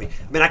it in front of me.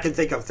 I mean, I can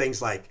think of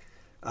things like,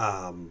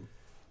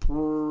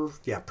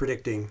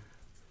 predicting.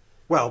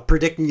 Well,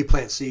 predicting you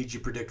plant seeds, you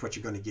predict what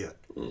you're going to get.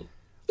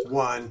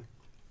 1,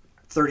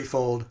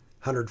 30-fold,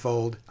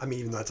 100-fold. I mean,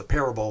 even though it's a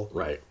parable,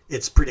 Right.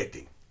 it's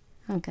predicting.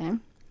 Okay.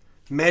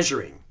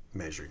 Measuring,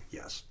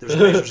 yes. There's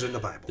measures in the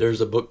Bible.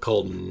 There's a book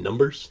called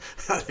Numbers.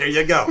 There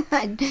you go.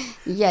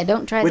 Yeah,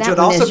 don't try Which that would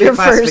one also as be your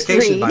first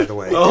classification, read. by the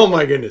way. Oh,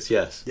 my goodness,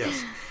 yes.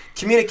 Yes.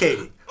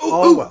 Communicating.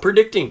 Well.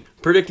 Predicting.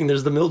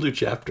 There's the mildew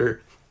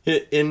chapter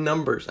in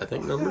Numbers, I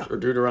think, Numbers or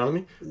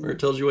Deuteronomy, where it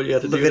tells you what you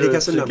have to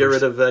Leviticus do and to get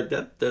Numbers. rid of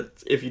that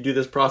if you do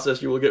this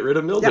process, you will get rid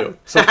of mildew. Yeah.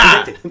 So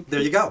predicting.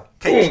 There you go.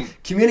 Okay.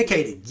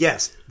 Communicating.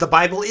 Yes. The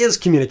Bible is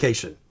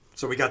communication.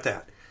 So we got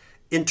that.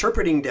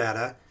 Interpreting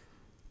data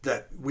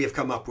that we have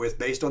come up with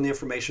based on the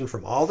information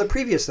from all the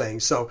previous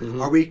things. So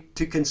are we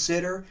to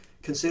consider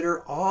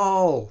consider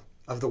all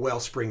of the well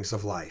springs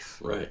of life.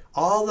 Right.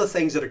 All the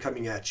things that are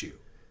coming at you,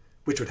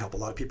 which would help a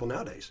lot of people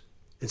nowadays.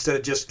 Instead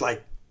of just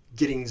like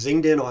getting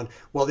zinged in on,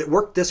 well, it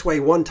worked this way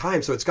one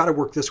time, so it's got to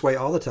work this way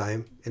all the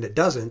time, and it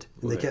doesn't,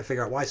 and they can't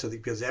figure out why,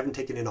 because they haven't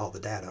taken in all the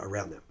data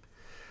around them.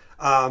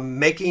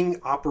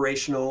 Making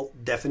operational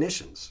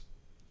definitions.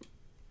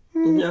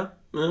 Yeah.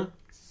 Yeah.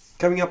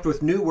 Coming up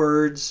with new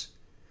words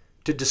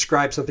to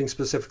describe something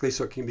specifically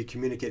so it can be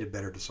communicated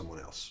better to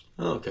someone else.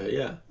 Okay.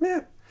 Yeah.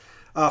 Yeah.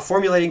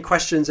 Formulating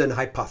questions and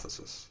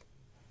hypotheses.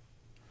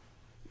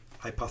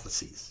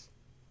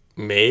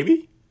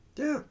 Maybe.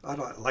 Yeah.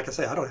 Like I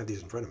say, I don't have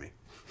these in front of me.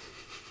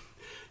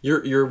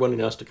 You're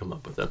wanting us to come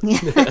up with them.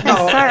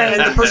 No,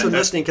 and the person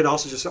listening can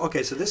also just say,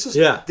 okay, so this is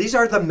these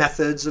are the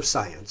methods of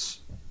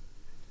science.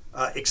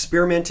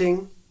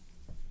 Experimenting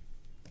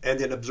and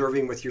then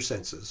observing with your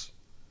senses.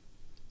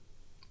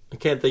 I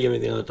can't think of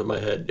anything on the top of my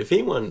head. If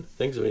anyone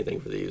thinks of anything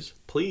for these,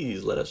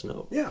 please let us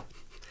know. Yeah.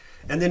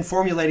 And then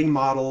formulating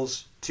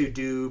models to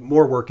do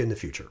more work in the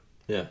future.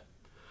 Yeah.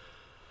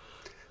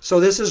 So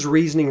this is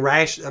reasoning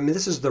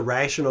this is the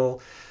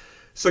rational.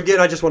 So again,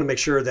 I just want to make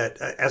sure that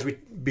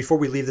before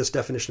we leave this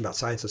definition about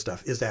science and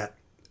stuff, is that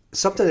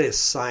something that is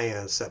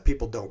science that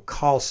people don't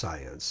call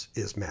science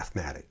is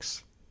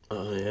mathematics.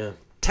 Oh, yeah.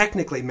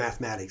 Technically,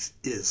 mathematics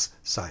is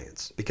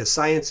science because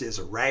science is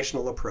a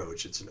rational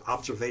approach. It's an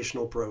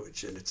observational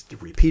approach and it's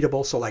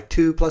repeatable. So like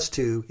 2 +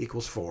 2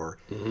 = 4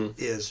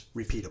 is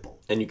repeatable.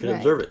 And you can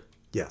observe it.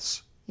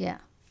 Yes. Yeah.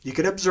 You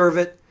can observe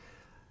it.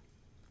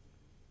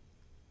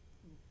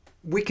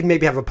 We can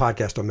maybe have a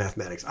podcast on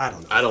mathematics. I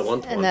don't know. I don't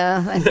want one.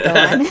 No, let's go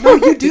on. No,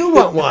 you do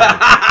want one.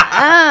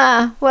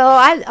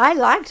 Well, I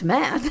liked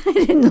math. I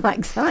didn't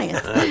like science.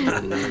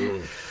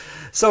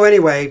 So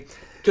anyway.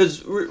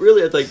 Because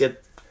really, I'd like to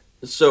get...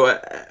 So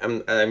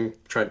I'm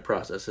trying to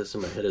process this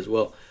in my head as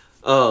well.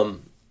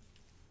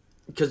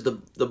 Because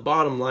the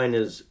bottom line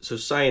is, so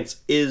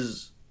science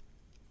is,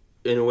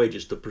 in a way,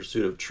 just the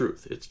pursuit of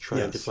truth. It's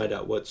trying to find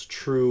out what's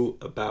true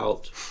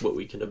about what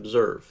we can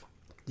observe.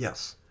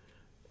 Yes.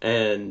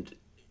 And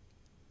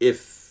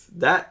if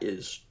that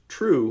is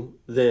true,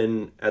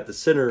 then at the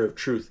center of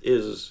truth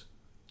is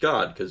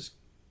God, because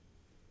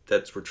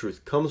that's where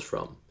truth comes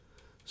from.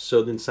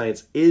 So then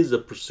science is a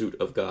pursuit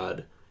of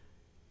God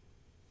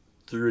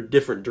through a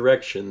different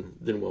direction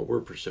than what we're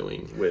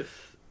pursuing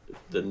with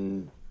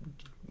the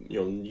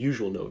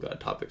usual no God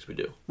topics we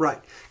do.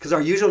 Right, because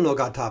our usual no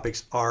God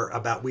topics are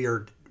about we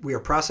are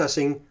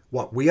processing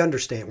what we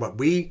understand, what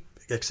we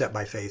accept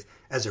by faith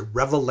as a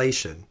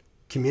revelation.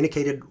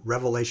 Communicated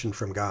revelation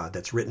from God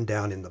that's written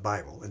down in the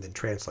Bible and then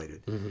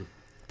translated. Mm-hmm.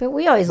 But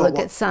we always look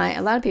at science.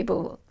 A lot of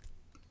people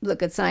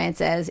look at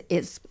science as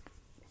it's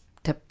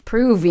to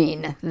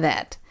proving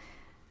that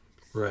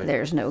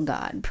there's no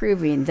God,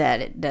 proving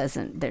that it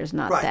doesn't. There's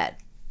not that.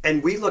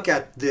 And we look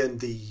at then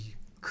the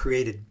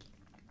created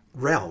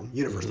realm,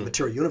 universe, the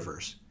material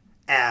universe,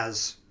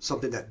 as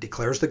something that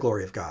declares the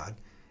glory of God.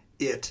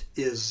 It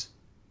is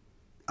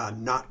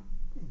not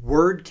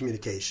word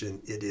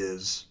communication. It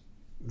is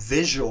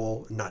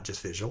visual, not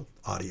just visual,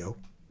 audio,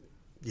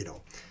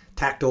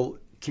 tactile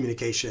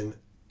communication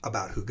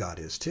about who God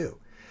is too.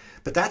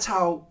 But that's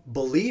how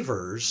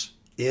believers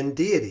in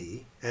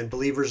deity and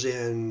believers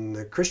in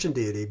the Christian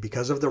deity,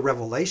 because of the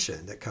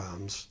revelation that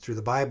comes through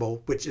the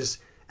Bible, which is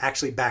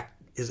actually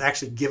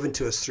given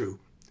to us through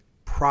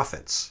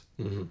prophets.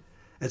 Mm-hmm.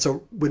 And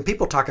so when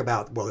people talk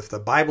about, well, if the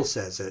Bible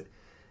says it,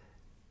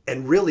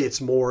 and really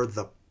it's more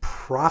the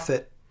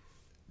prophet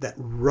that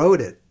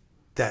wrote it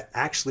that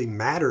actually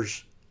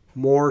matters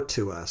more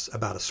to us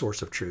about a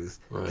source of truth,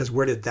 because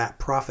where did that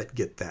prophet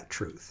get that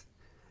truth?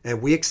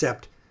 And we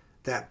accept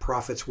that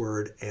prophet's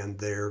word and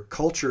their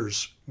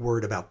culture's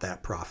word about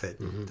that prophet,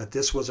 that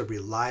this was a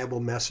reliable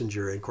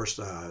messenger. And of course,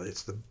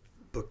 it's the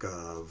book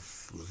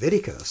of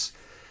Leviticus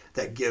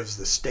that gives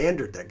the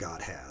standard that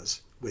God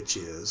has, which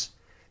is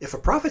if a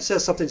prophet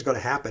says something's going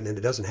to happen and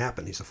it doesn't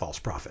happen, he's a false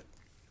prophet.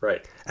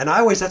 Right. And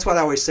that's what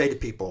I always say to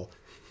people.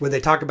 When they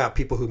talk about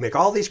people who make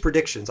all these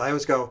predictions, I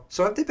always go,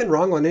 so have they been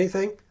wrong on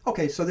anything?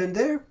 Okay, so then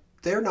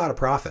they're not a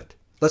prophet.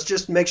 Let's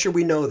just make sure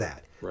we know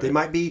that. Right. They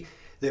might be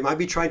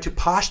trying to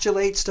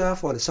postulate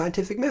stuff on a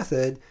scientific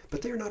method,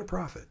 but they're not a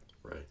prophet.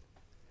 Right.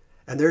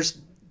 And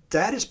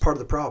that is part of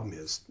the problem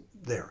is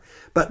there.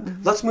 But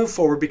let's move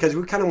forward because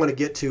we kind of want to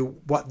get to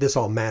what this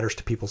all matters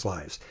to people's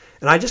lives.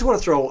 And I just want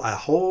to throw a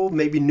whole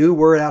maybe new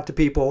word out to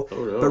people,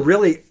 but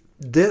really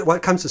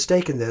what comes to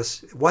stake in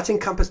this, what's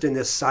encompassed in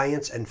this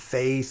science and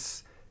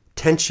faith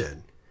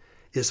tension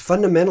is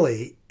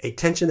fundamentally a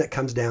tension that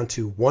comes down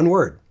to one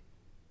word: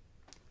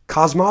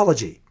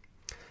 cosmology.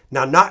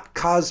 Now, not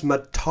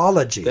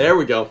cosmetology. There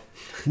we go.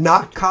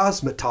 Not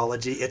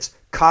cosmetology. It's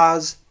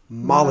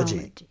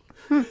cosmology.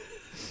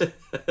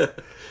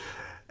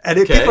 And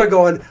if people are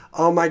going,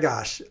 oh my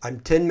gosh, I'm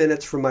 10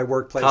 minutes from my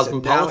workplace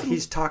and now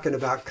he's talking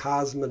about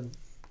what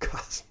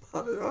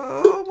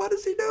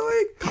is he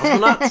doing?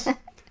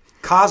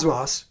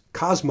 Cosmonauts.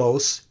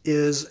 Cosmos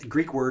is a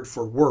Greek word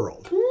for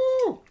world.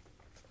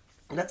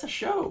 That's a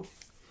show.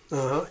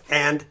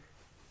 And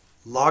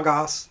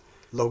logos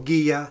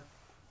Logia,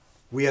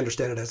 we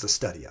understand it as the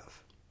study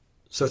of.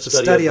 So it's a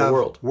study of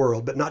the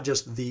world, but not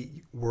just the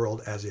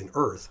world as in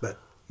earth, but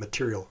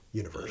material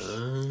universe.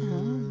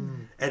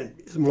 And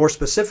more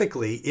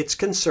specifically, it's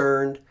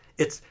considered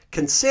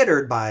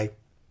by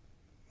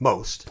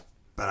most,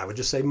 but I would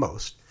just say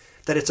most,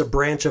 that it's a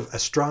branch of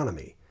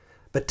astronomy.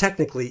 But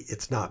technically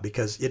it's not,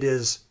 because it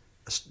is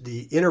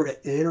the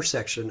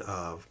intersection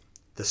of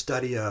the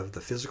study of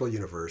the physical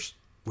universe,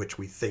 which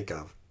we think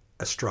of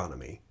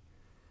astronomy,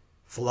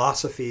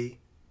 philosophy,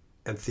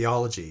 and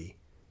theology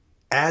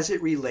as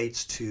it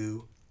relates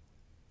to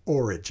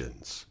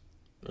origins.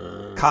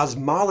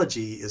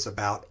 Cosmology is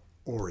about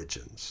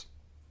origins.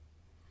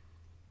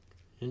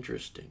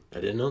 Interesting.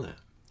 I didn't know that.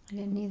 I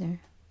didn't either.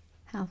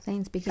 How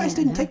things began. You guys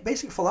didn't take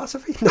basic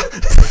philosophy?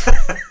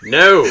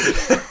 No.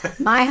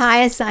 My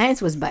highest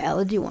science was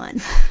biology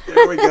 1.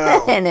 There we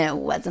go. And it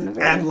wasn't a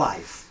very... And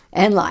life.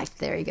 And life.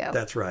 There you go.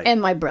 That's right.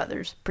 And my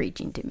brothers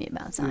preaching to me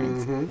about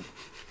science. Mm-hmm.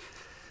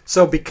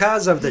 So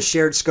because of the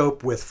shared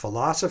scope with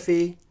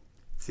philosophy,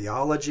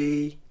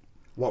 theology,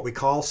 what we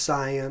call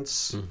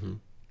science,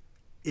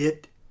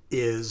 it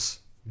is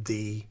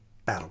the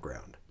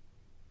battleground.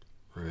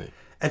 Right.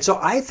 And so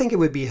I think it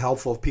would be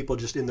helpful if people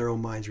just in their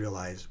own minds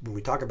realize when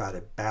we talk about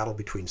a battle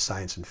between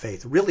science and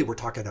faith, really we're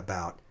talking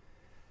about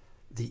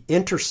the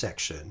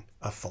intersection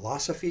of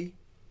philosophy,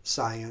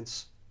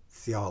 science,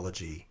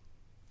 theology,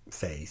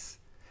 faith,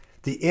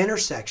 the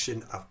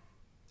intersection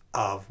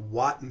of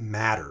what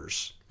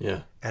matters,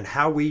 and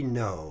how we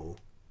know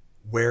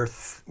where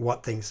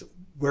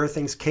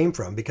things came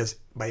from, because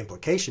by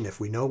implication, if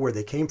we know where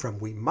they came from,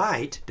 we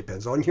might,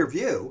 depends on your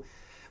view,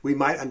 we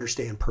might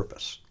understand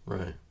purpose.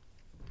 Right.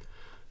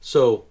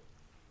 So,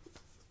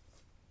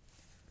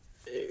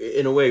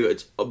 in a way,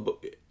 it's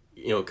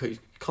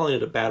calling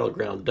it a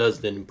battleground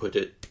does then put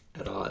it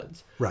at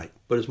odds. Right.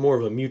 But it's more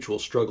of a mutual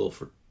struggle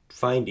for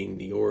finding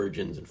the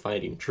origins and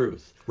finding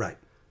truth. Right.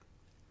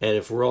 And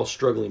if we're all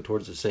struggling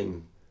towards the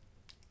same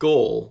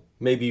goal,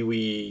 maybe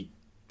we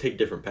take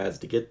different paths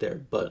to get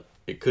there, but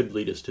it could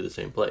lead us to the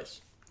same place.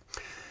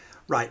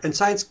 Right. And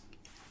science,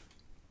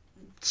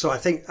 so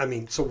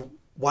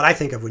what I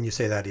think of when you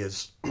say that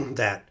is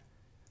that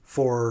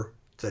for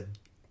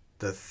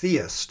the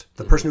theist,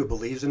 the person who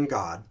believes in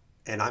God,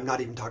 and I'm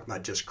not even talking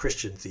about just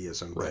Christian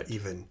theism, but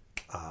even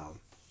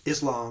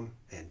Islam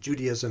and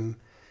Judaism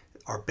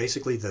are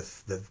basically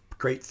the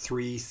great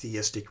 3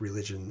 theistic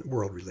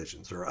world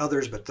religions. There are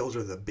others, but those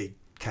are the big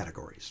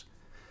categories.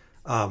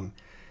 And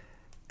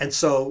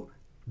so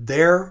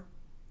their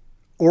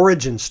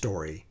origin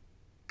story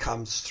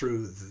comes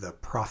through the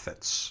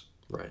prophets.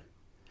 Right.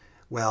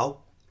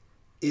 Well,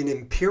 in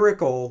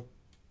empirical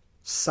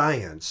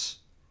science,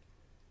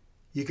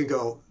 you can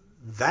go,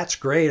 that's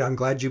great, I'm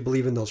glad you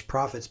believe in those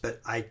prophets, but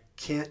I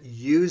can't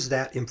use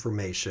that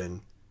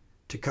information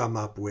to come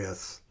up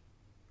with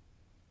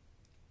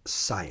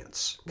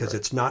science, because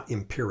it's not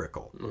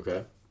empirical.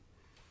 Okay.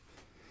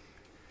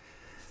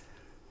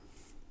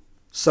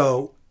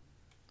 So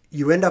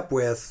you end up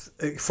with,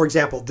 for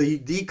example,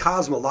 the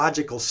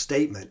cosmological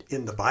statement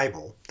in the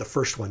Bible, the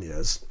first one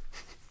is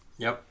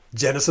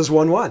Genesis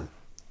 1:1.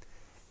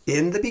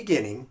 In the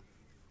beginning,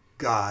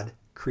 God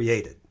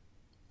created.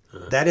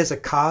 That is a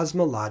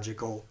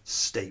cosmological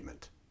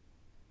statement.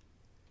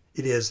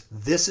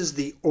 This is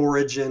the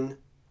origin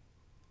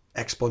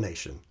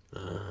explanation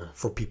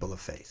for people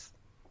of faith.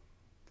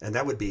 And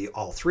that would be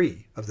all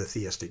 3 of the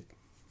theistic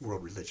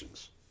world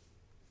religions.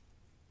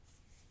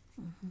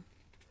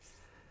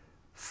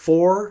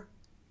 For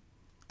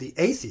the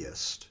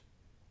atheist,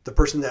 the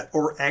person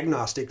or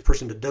agnostic, the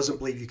person that doesn't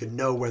believe you can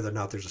know whether or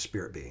not there's a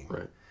spirit being.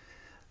 Right.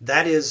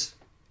 That is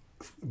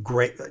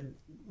great.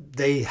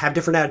 They have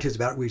different attitudes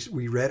about it.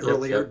 We read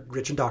earlier,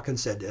 Richard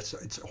Dawkins said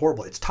it's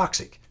horrible. It's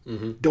toxic.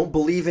 Don't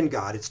believe in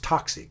God. It's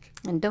toxic.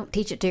 And don't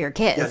teach it to your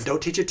kids. Yeah,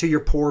 don't teach it to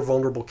your poor,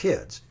 vulnerable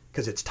kids,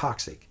 because it's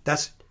toxic.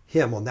 That's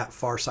him on that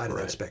far side of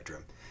that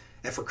spectrum.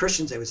 And for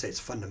Christians, they would say it's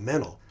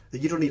fundamental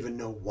that you don't even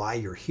know why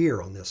you're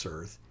here on this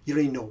earth. You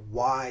don't even know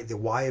the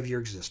why of your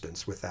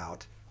existence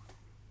without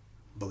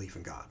belief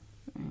in God.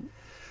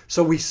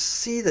 So we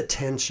see the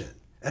tension.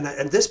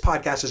 And this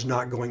podcast is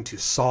not going to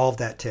solve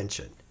that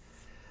tension.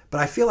 But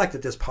I feel like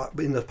that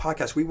in the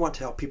podcast, we want to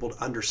help people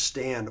to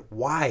understand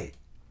why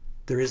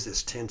there is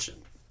this tension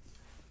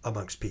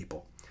amongst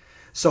people.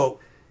 So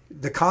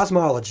the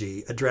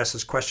cosmology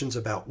addresses questions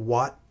about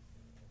what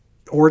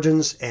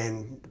origins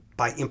and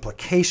by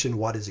implication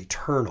what is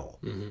eternal.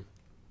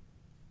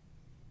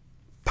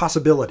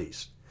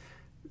 Possibilities.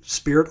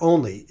 Spirit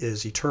only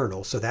is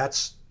eternal. So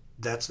that's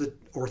the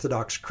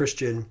Orthodox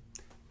Christian,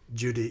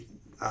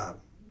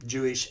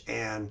 Jewish,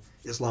 and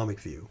Islamic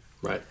view.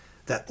 Right.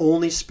 That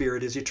only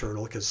spirit is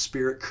eternal because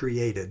spirit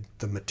created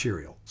the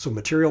material. So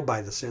material,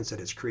 by the sense that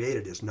it's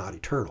created, is not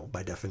eternal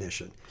by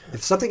definition.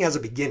 If something has a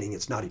beginning,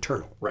 it's not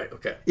eternal. Right,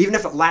 okay. Even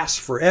if it lasts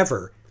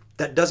forever,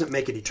 that doesn't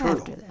make it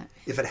eternal.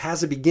 If it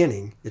has a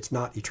beginning, it's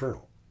not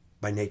eternal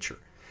by nature.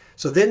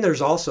 So then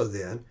there's also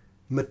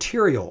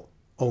material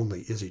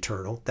only is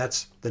eternal.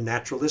 That's the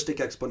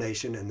naturalistic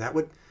explanation, and that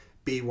would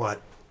be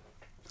what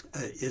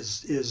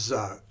is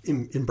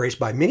embraced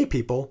by many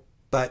people,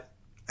 but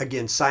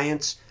again,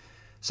 science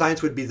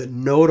would be the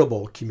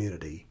notable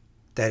community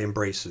that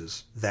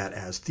embraces that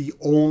as the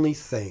only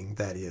thing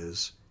that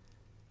is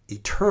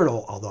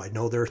eternal, although I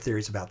know there are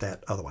theories about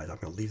that. Otherwise, I'm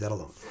going to leave that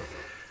alone.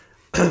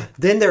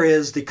 Then there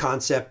is the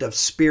concept of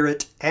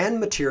spirit and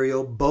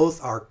material.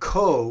 Both are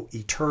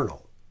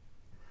co-eternal.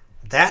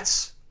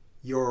 That's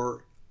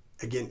your,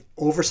 again,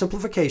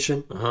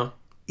 oversimplification,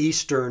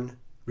 Eastern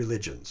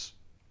religions.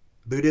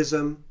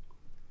 Buddhism,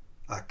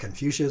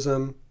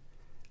 Confucianism,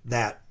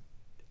 that,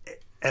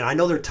 and I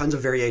know there are tons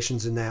of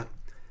variations in that,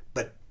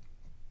 but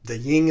the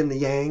yin and the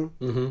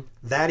yang,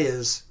 that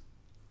is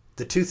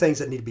the two things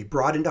that need to be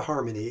brought into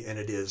harmony, and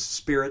it is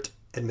spirit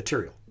and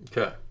material.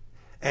 Okay.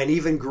 And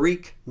even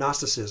Greek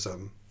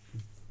Gnosticism,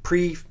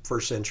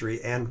 pre-first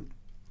century, and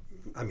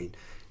I mean,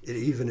 it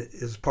even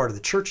is part of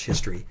the church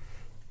history,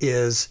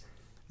 is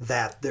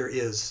that there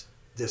is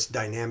this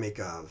dynamic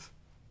of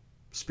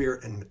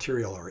spirit and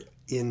material are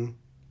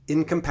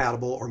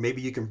incompatible, or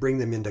maybe you can bring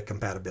them into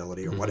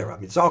compatibility or whatever. I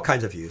mean, it's all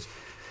kinds of views.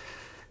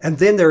 And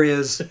then there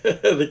is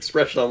the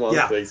expression on one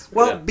face.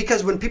 Well,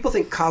 because when people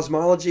think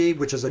cosmology,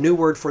 which is a new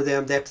word for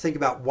them, they have to think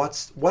about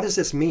what does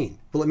this mean?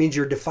 Well, it means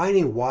you're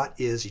defining what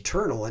is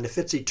eternal, and if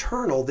it's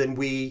eternal, then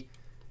we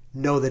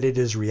know that it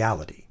is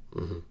reality.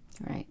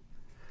 Right.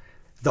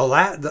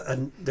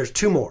 There's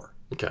two more.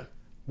 Okay.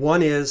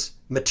 One is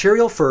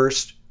material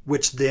first,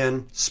 which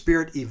then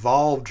spirit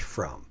evolved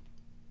from.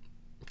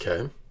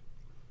 Okay.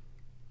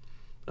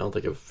 I don't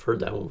think I've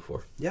heard that one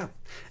before. Yeah.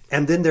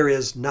 And then there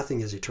is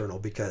nothing is eternal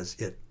because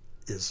it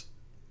is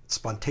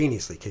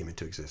spontaneously came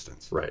into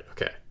existence. Right.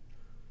 Okay.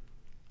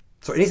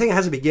 So anything that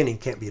has a beginning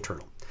can't be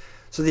eternal.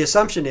 So the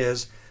assumption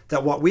is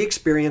that what we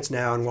experience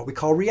now and what we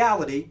call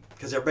reality,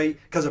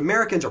 because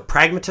Americans are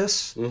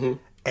pragmatists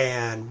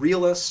and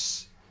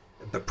realists,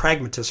 but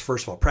pragmatists,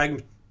 first of all,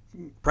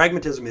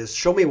 pragmatism is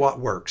show me what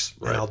works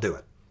and I'll do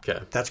it.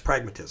 Okay. That's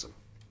pragmatism.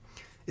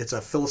 It's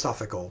a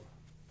philosophical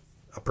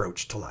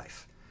approach to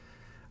life.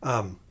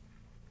 And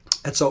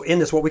so in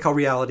this, what we call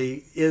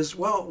reality is,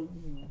 well,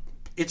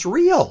 it's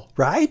real,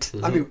 right?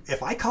 I mean,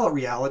 if I call it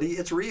reality,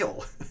 it's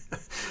real.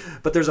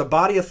 But there's a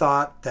body of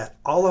thought that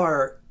all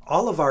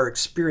of our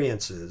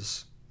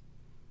experiences,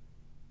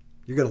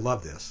 you're going to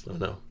love this. Oh,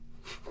 no.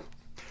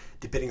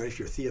 Depending on if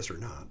you're a theist or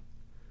not.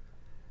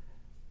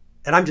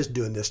 And I'm just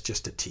doing this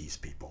just to tease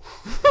people,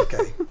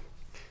 okay?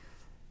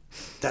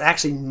 That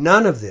actually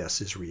none of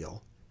this is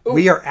real. Ooh.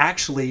 We are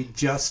actually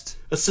just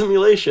a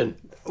simulation.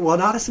 Well,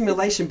 not a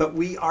simulation, but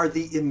we are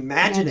the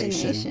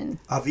imagination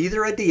of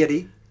either a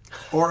deity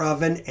or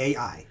of an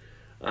AI.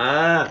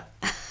 I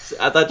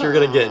thought you were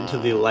going to get into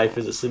the life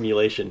as a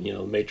simulation,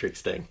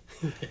 Matrix thing.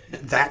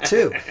 That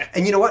too.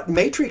 And you know what?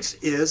 Matrix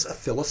is a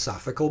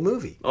philosophical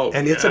movie. Oh,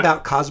 and it's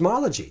about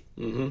cosmology.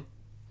 And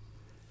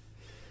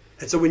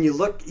so when you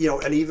look,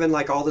 and even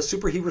like all the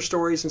superhero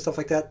stories and stuff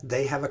like that,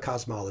 they have a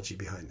cosmology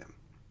behind them.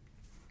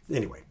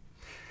 Anyway,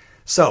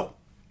 so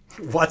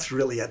what's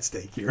really at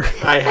stake here?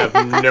 I have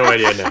no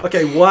idea now.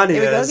 Okay, one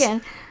is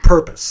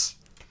purpose.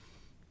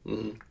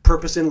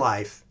 Purpose in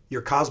life.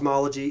 Your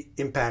cosmology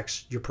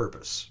impacts your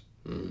purpose.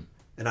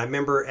 And I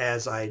remember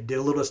as I did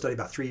a little study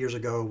about 3 years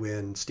ago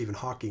when Stephen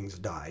Hawking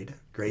died,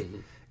 great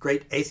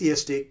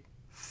atheistic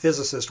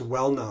physicist,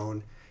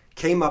 well-known,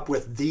 came up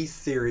with the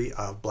theory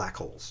of black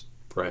holes.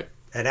 Right.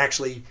 And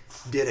actually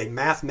did a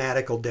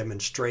mathematical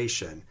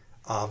demonstration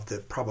of the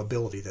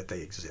probability that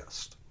they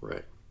exist.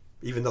 Right.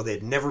 Even though they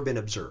had never been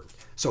observed.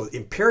 So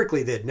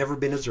empirically, they had never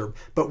been observed.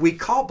 But we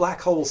call black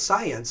holes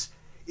science,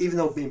 even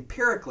though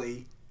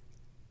empirically,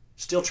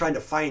 still trying to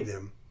find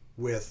them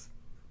with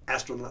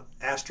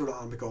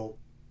astronomical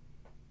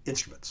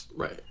instruments.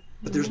 Right.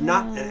 But there's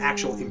not an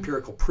actual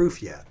empirical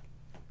proof yet.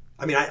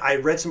 I mean, I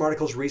read some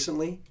articles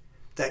recently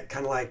that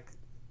kind of like,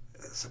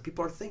 some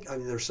people are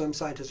thinking, there's some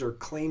scientists are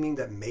claiming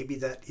that maybe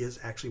that is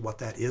actually what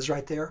that is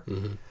right there.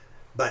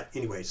 But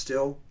anyway,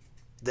 still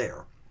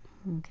there.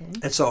 Okay.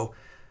 And so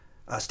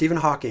Stephen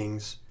Hawking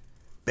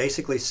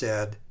basically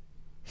said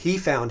he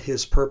found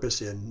his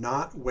purpose in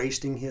not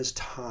wasting his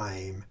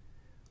time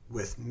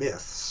with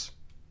myths,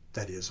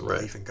 that is, a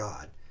belief in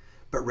God,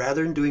 but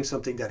rather in doing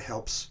something that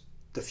helps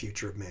the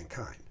future of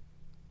mankind.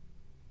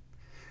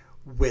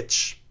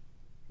 Which,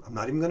 I'm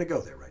not even going to go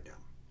there right now.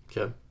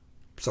 Okay.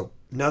 So,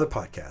 another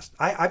podcast.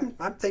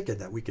 I'm thinking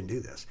that we can do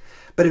this.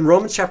 But in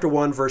Romans chapter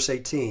 1, verse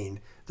 18,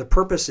 the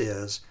purpose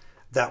is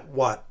that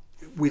what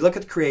we look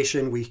at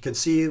creation, we can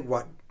see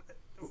what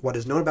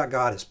is known about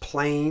God is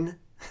plain.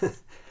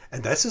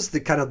 And this is the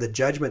kind of the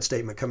judgment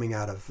statement coming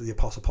out of the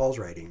Apostle Paul's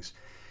writings.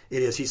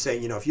 He's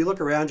saying, if you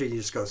look around you,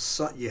 you just go,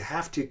 you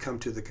have to come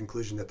to the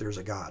conclusion that there's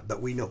a God. But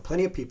we know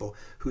plenty of people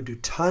who do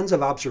tons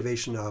of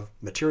observation of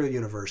material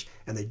universe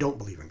and they don't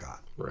believe in God.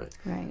 Right.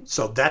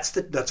 So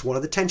that's one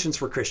of the tensions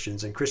for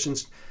Christians. And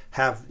Christians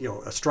have,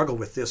 a struggle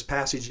with this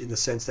passage in the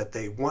sense that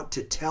they want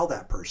to tell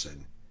that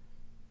person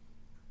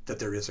that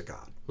there is a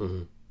God.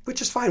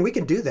 Which is fine. We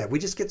can do that. We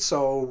just get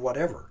so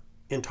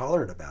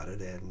intolerant about it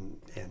and.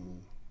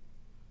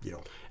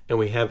 And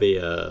we have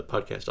a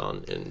podcast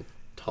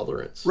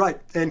tolerance. Right.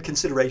 And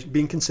consideration,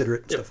 being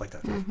considerate, and stuff like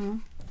that. Mm-hmm.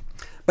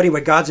 But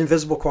anyway, God's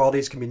invisible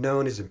qualities can be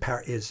known. His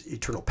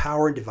eternal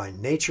power and divine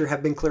nature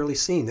have been clearly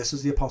seen. This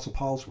is the Apostle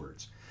Paul's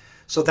words.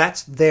 So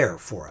that's there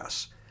for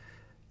us.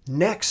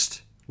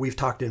 Next, we've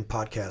talked in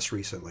podcasts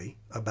recently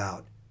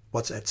about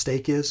what's at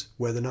stake is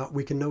whether or not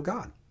we can know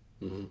God.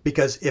 Mm-hmm.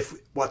 Because if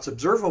what's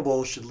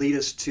observable should lead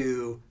us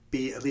to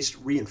be at least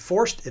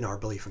reinforced in our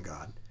belief in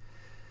God,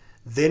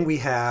 then we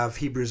have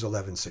Hebrews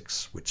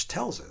 11:6, which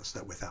tells us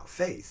that without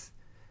faith,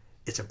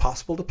 it's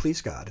impossible to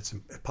please God. It's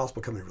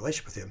impossible to come in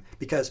relationship with him,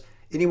 because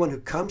anyone who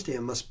comes to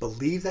him must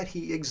believe that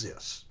he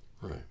exists.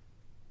 Right.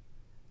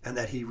 And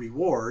that he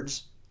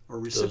rewards or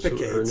reciprocates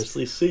those who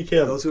earnestly seek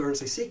him. Those who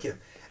earnestly seek him.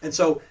 And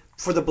so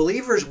for the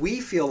believers, we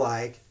feel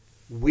like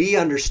we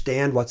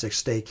understand what's at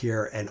stake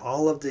here, and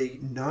all of the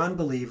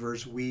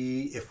non-believers,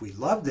 if we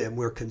love them,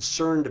 we're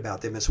concerned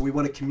about them, and so we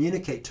want to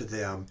communicate to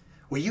them,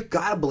 well, you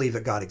got to believe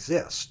that God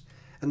exists.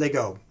 And they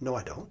go, no,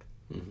 I don't.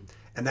 Mm-hmm.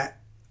 And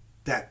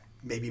that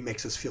maybe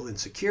makes us feel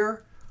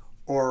insecure,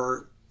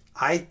 or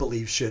I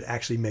believe should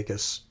actually make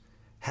us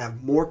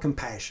have more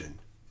compassion,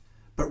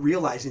 but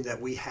realizing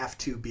that we have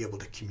to be able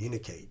to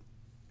communicate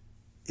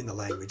in the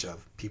language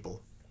of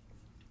people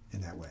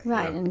in that way.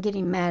 Right, and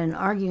getting mad and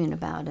arguing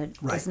about it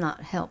does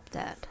not help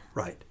that.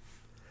 Right.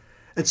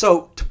 And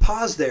so to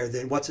pause there,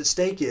 then, what's at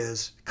stake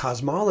is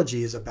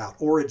cosmology is about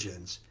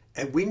origins,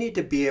 and we need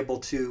to be able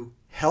to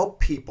help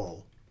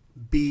people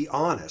be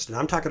honest. And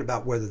I'm talking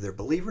about whether they're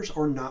believers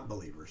or not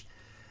believers,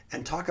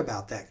 and talk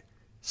about that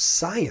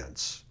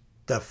science,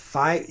 the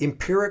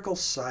empirical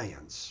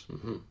science.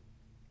 Mm-hmm.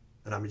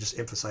 And I'm just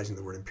emphasizing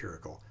the word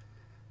empirical.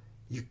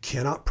 You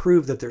cannot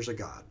prove that there's a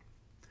God.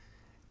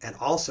 And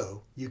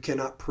also, you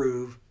cannot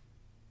prove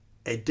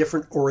a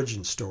different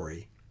origin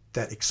story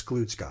that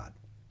excludes God.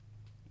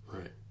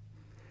 Right.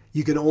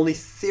 You can only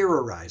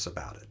theorize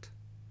about it.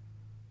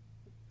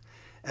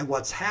 And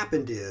what's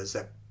happened is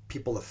that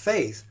people of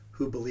faith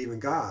who believe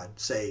in God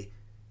say,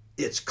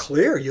 it's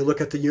clear. You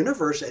look at the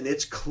universe and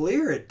it's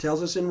clear. It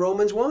tells us in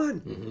Romans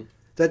 1 mm-hmm.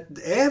 that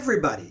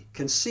everybody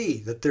can see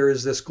that there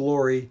is this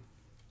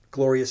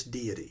glorious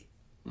deity.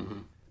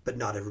 Mm-hmm. But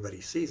not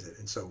everybody sees it.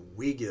 And so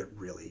we get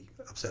really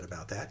upset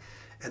about that.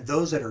 And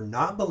those that are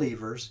not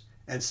believers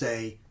and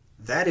say,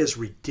 that is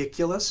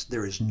ridiculous.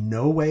 There is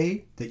no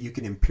way that you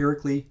can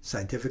empirically,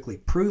 scientifically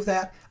prove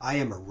that. I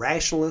am a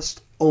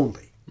rationalist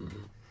only.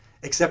 Mm-hmm.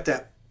 Except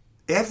that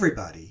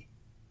everybody,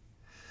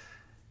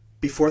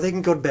 before they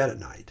can go to bed at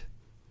night,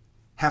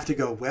 have to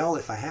go, well,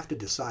 if I have to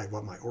decide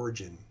what my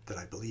origin that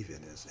I believe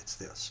in is, it's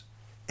this.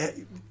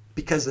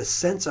 Because the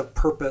sense of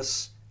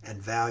purpose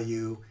and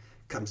value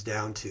comes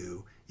down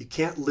to, you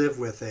can't live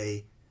with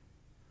a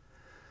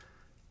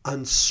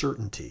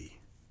uncertainty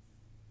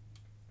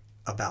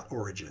about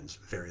origins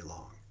very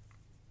long.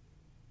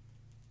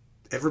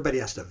 Everybody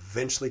has to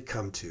eventually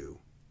come to,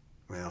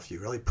 well, if you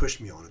really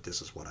push me on it,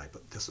 this is what I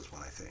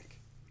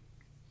think.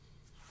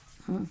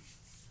 Hmm.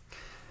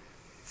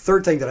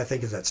 Third thing that I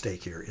think is at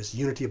stake here is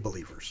unity of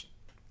believers.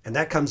 And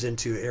that comes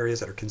into areas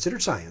that are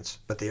considered science,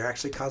 but they are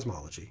actually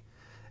cosmology.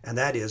 And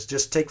that is,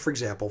 just take, for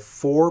example,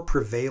 4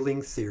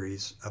 prevailing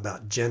theories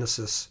about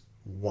Genesis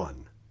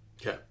 1.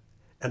 Okay.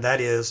 And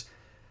that is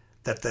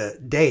that the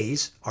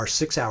days are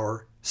 6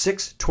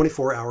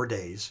 24-hour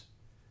days.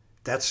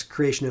 That's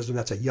creationism.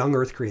 That's a young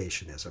earth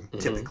creationism, mm-hmm.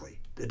 typically.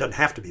 It doesn't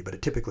have to be, but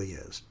it typically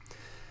is.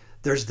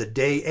 There's the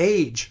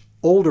day-age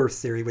old earth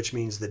theory, which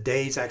means the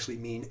days actually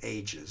mean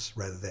ages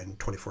rather than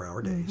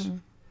 24-hour days.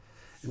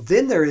 Mm-hmm.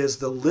 Then there is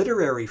the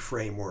literary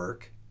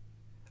framework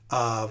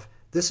of,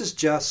 this is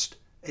just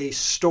a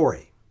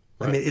story.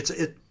 Right. I mean,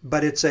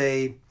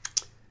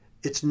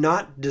 it's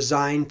not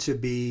designed to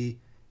be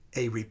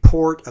a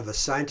report of a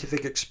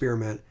scientific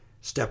experiment,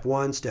 step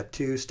 1, step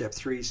 2, step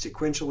 3,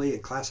 sequentially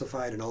and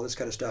classified and all this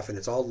kind of stuff, and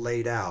it's all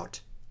laid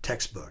out,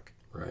 textbook.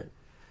 Right.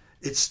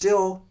 It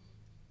still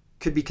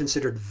could be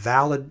considered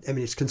valid. I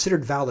mean, it's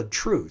considered valid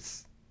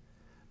truth,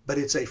 but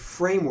it's a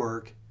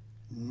framework,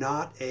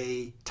 not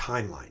a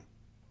timeline.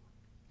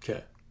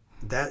 Okay.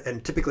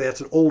 And typically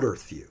that's an old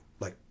earth view,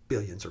 like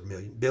billions of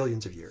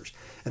years.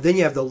 And then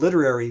you have the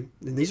literary,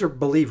 and these are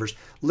believers,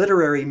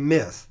 literary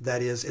myth.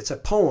 That is, it's a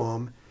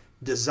poem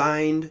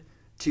designed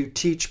to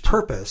teach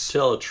purpose.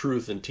 Tell a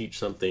truth and teach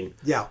something.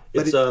 Yeah.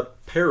 It's a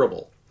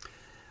parable.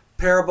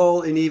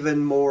 Parable, and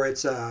even more,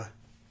 it's a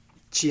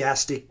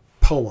chiastic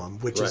poem,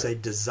 which is a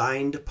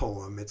designed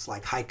poem. It's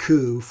like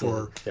haiku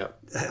for,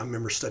 I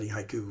remember studying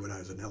haiku when I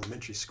was in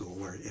elementary school,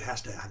 where it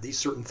has to have these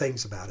certain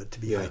things about it to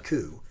be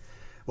haiku.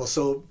 Well,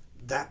 so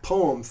that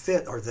poem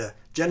the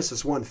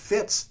Genesis 1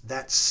 fits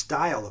that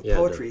style of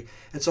poetry.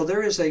 And so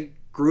there is a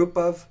group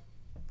of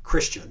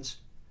Christians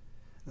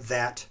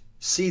that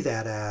see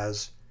that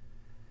as,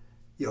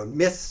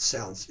 myth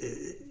sounds,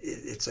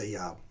 it's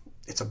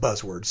a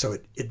buzzword, so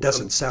it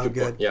doesn't sound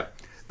good. Yeah.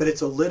 But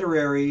it's a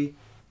literary,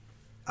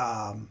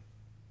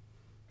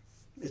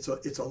 it's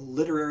a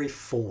literary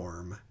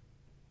form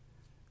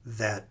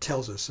that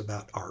tells us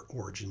about our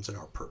origins and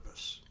our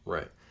purpose.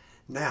 Right.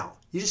 Now,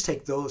 you just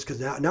take those, because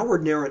now we're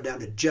narrowed down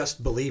to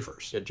just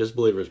believers. Yeah, just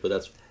believers, but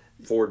that's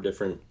 4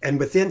 different... And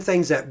within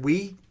things that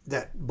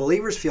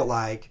believers feel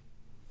like,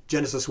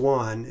 Genesis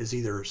 1 is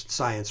either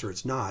science or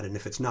it's not, and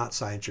if it's not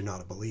science, you're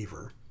not a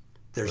believer.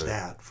 There's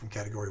that from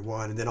category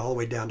 1, and then all the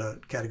way down to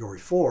category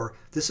 4.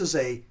 This is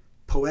a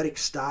poetic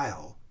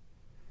style,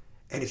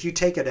 and if you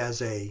take it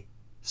as a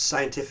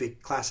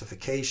scientific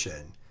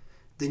classification,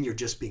 then you're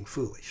just being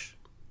foolish.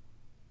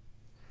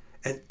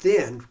 And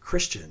then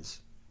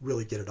Christians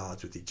really get at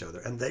odds with each other,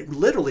 and they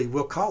literally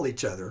will call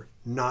each other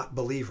not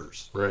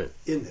believers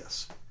in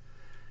this.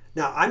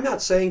 Now, I'm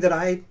not saying that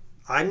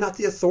I'm not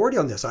the authority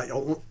on this.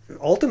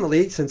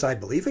 Ultimately, since I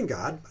believe in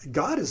God,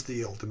 God is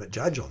the ultimate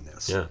judge on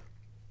this,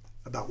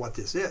 about what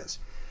this is.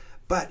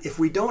 But if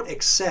we don't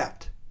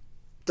accept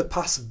the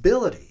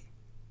possibility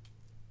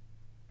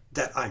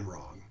that I'm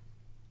wrong,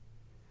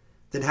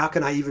 then how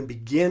can I even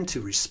begin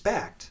to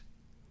respect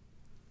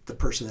the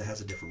person that has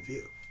a different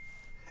view?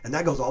 And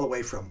that goes all the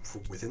way from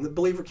within the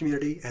believer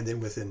community and then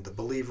within the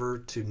believer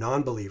to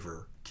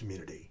non-believer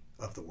community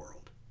of the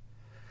world.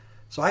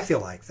 So I feel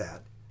like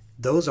that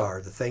those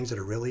are the things that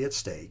are really at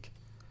stake.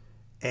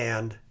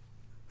 And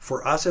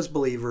for us as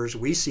believers,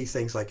 we see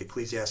things like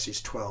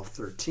Ecclesiastes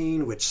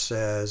 12:13, which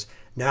says,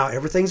 now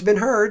everything's been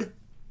heard.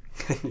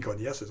 And you're going,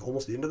 yes, it's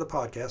almost the end of the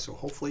podcast, so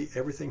hopefully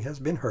everything has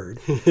been heard.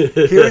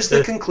 Here is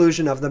the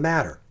conclusion of the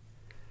matter.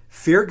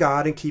 Fear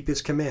God and keep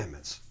his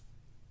commandments.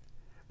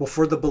 Well,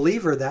 for the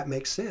believer, that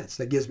makes sense.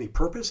 That gives me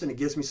purpose, and it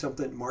gives me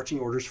something, marching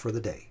orders for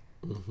the day.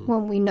 Mm-hmm.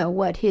 When we know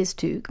what his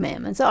 2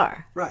 commandments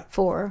are. Right.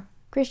 For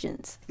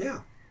Christians.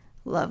 Yeah.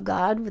 Love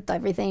God with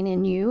everything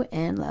in you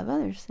and love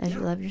others as you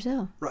love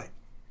yourself. Right.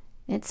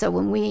 And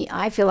so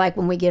I feel like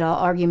when we get all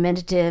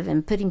argumentative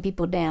and putting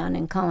people down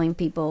and calling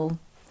people,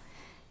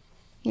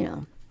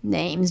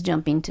 names,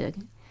 jumping to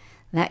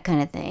that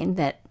kind of thing,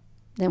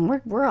 then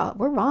we're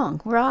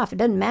wrong. We're off. It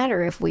doesn't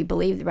matter if we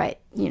believe the right,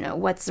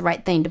 what's the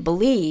right thing to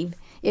believe.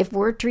 If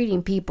we're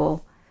treating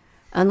people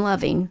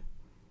unloving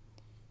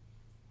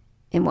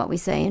in what we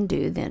say and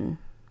do, then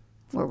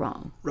we're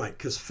wrong. Right,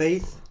 because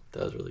faith...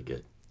 That was really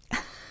good.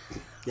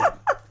 Yeah.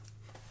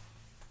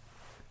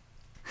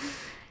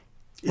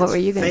 What were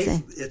you going to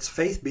say? It's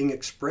faith being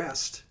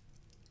expressed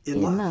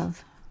in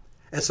love.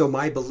 And so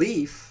my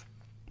belief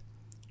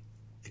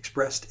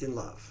expressed in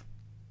love.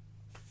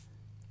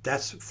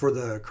 That's for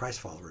the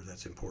Christ followers.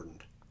 That's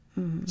important.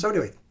 Mm-hmm. So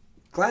anyway,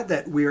 glad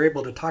that we were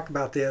able to talk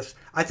about this.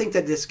 I think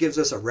that this gives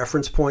us a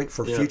reference point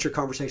for future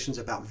conversations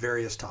about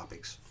various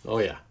topics. Oh,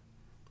 yeah.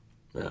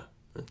 Yeah.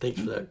 And thanks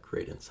for that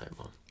great insight,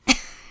 Mom.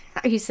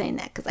 Are you saying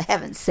that because I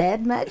haven't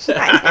said much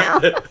right now?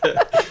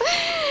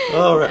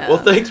 All right. No. Well,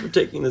 thanks for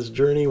taking this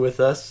journey with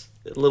us.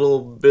 A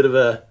little bit of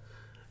a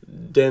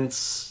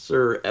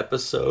denser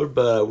episode,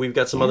 but we've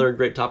got some other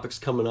great topics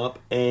coming up,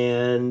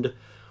 and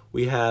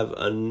we have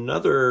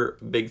another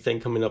big thing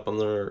coming up on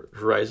the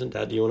horizon.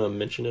 Dad, do you want to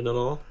mention it at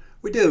all?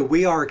 We do.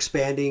 We are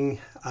expanding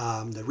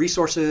the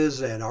resources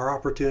and our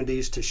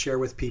opportunities to share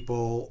with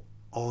people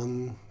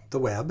on the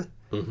web.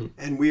 Mm-hmm.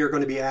 And we are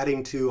going to be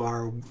adding to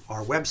our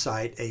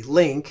website a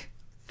link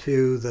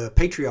to the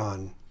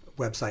Patreon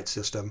website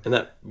system. And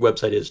that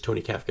website is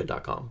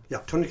TonyKafka.com. Yeah,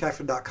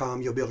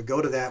 TonyKafka.com. You'll be able to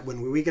go to that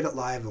when we get it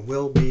live, and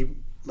we'll be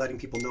letting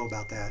people know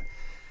about that.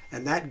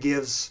 And that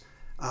gives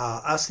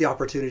us the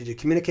opportunity to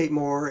communicate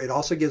more. It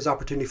also gives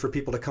opportunity for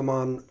people to come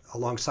on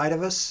alongside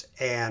of us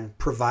and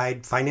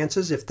provide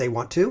finances if they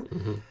want to.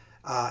 Mm-hmm.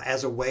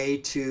 As a way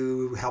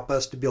to help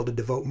us to be able to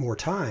devote more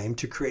time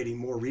to creating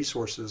more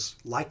resources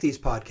like these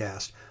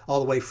podcasts, all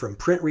the way from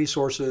print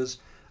resources,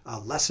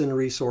 lesson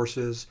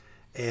resources,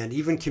 and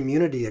even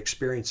community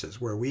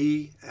experiences where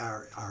we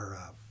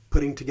are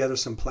putting together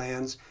some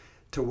plans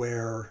to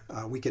where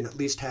we can at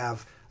least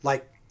have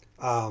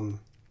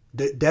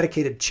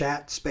dedicated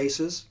chat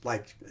spaces,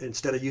 like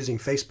instead of using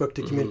Facebook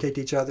to communicate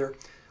to each other.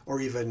 Or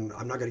even,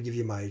 I'm not going to give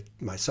you my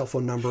cell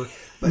phone number,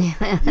 but you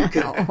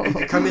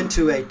can come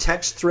into a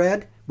text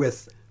thread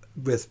with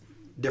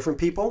different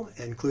people,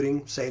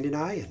 including Sandy and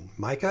I and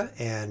Micah,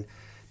 and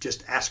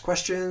just ask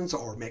questions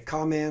or make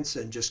comments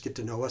and just get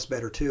to know us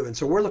better too. And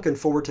so we're looking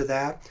forward to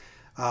that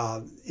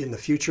in the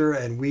future,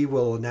 and we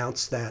will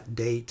announce that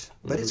date,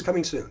 but it's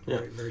coming soon,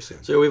 very, very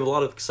soon. So we have a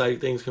lot of exciting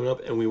things coming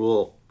up, and we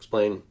will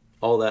explain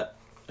all that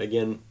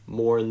again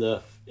more in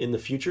the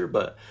future,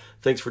 but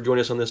thanks for joining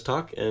us on this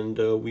talk, and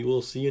we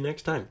will see you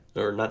next time.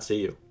 Or not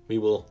see you. We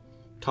will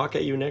talk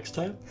at you next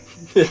time.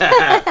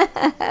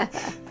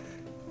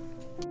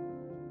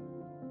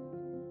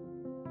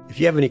 If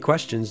you have any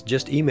questions,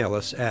 just email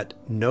us at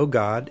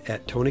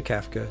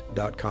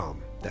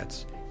knowgod@tonykafka.com.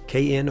 That's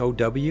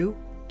KNOWGOD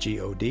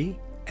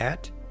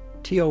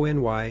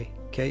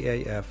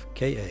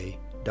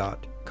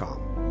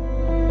 @TONYKAFKA.com.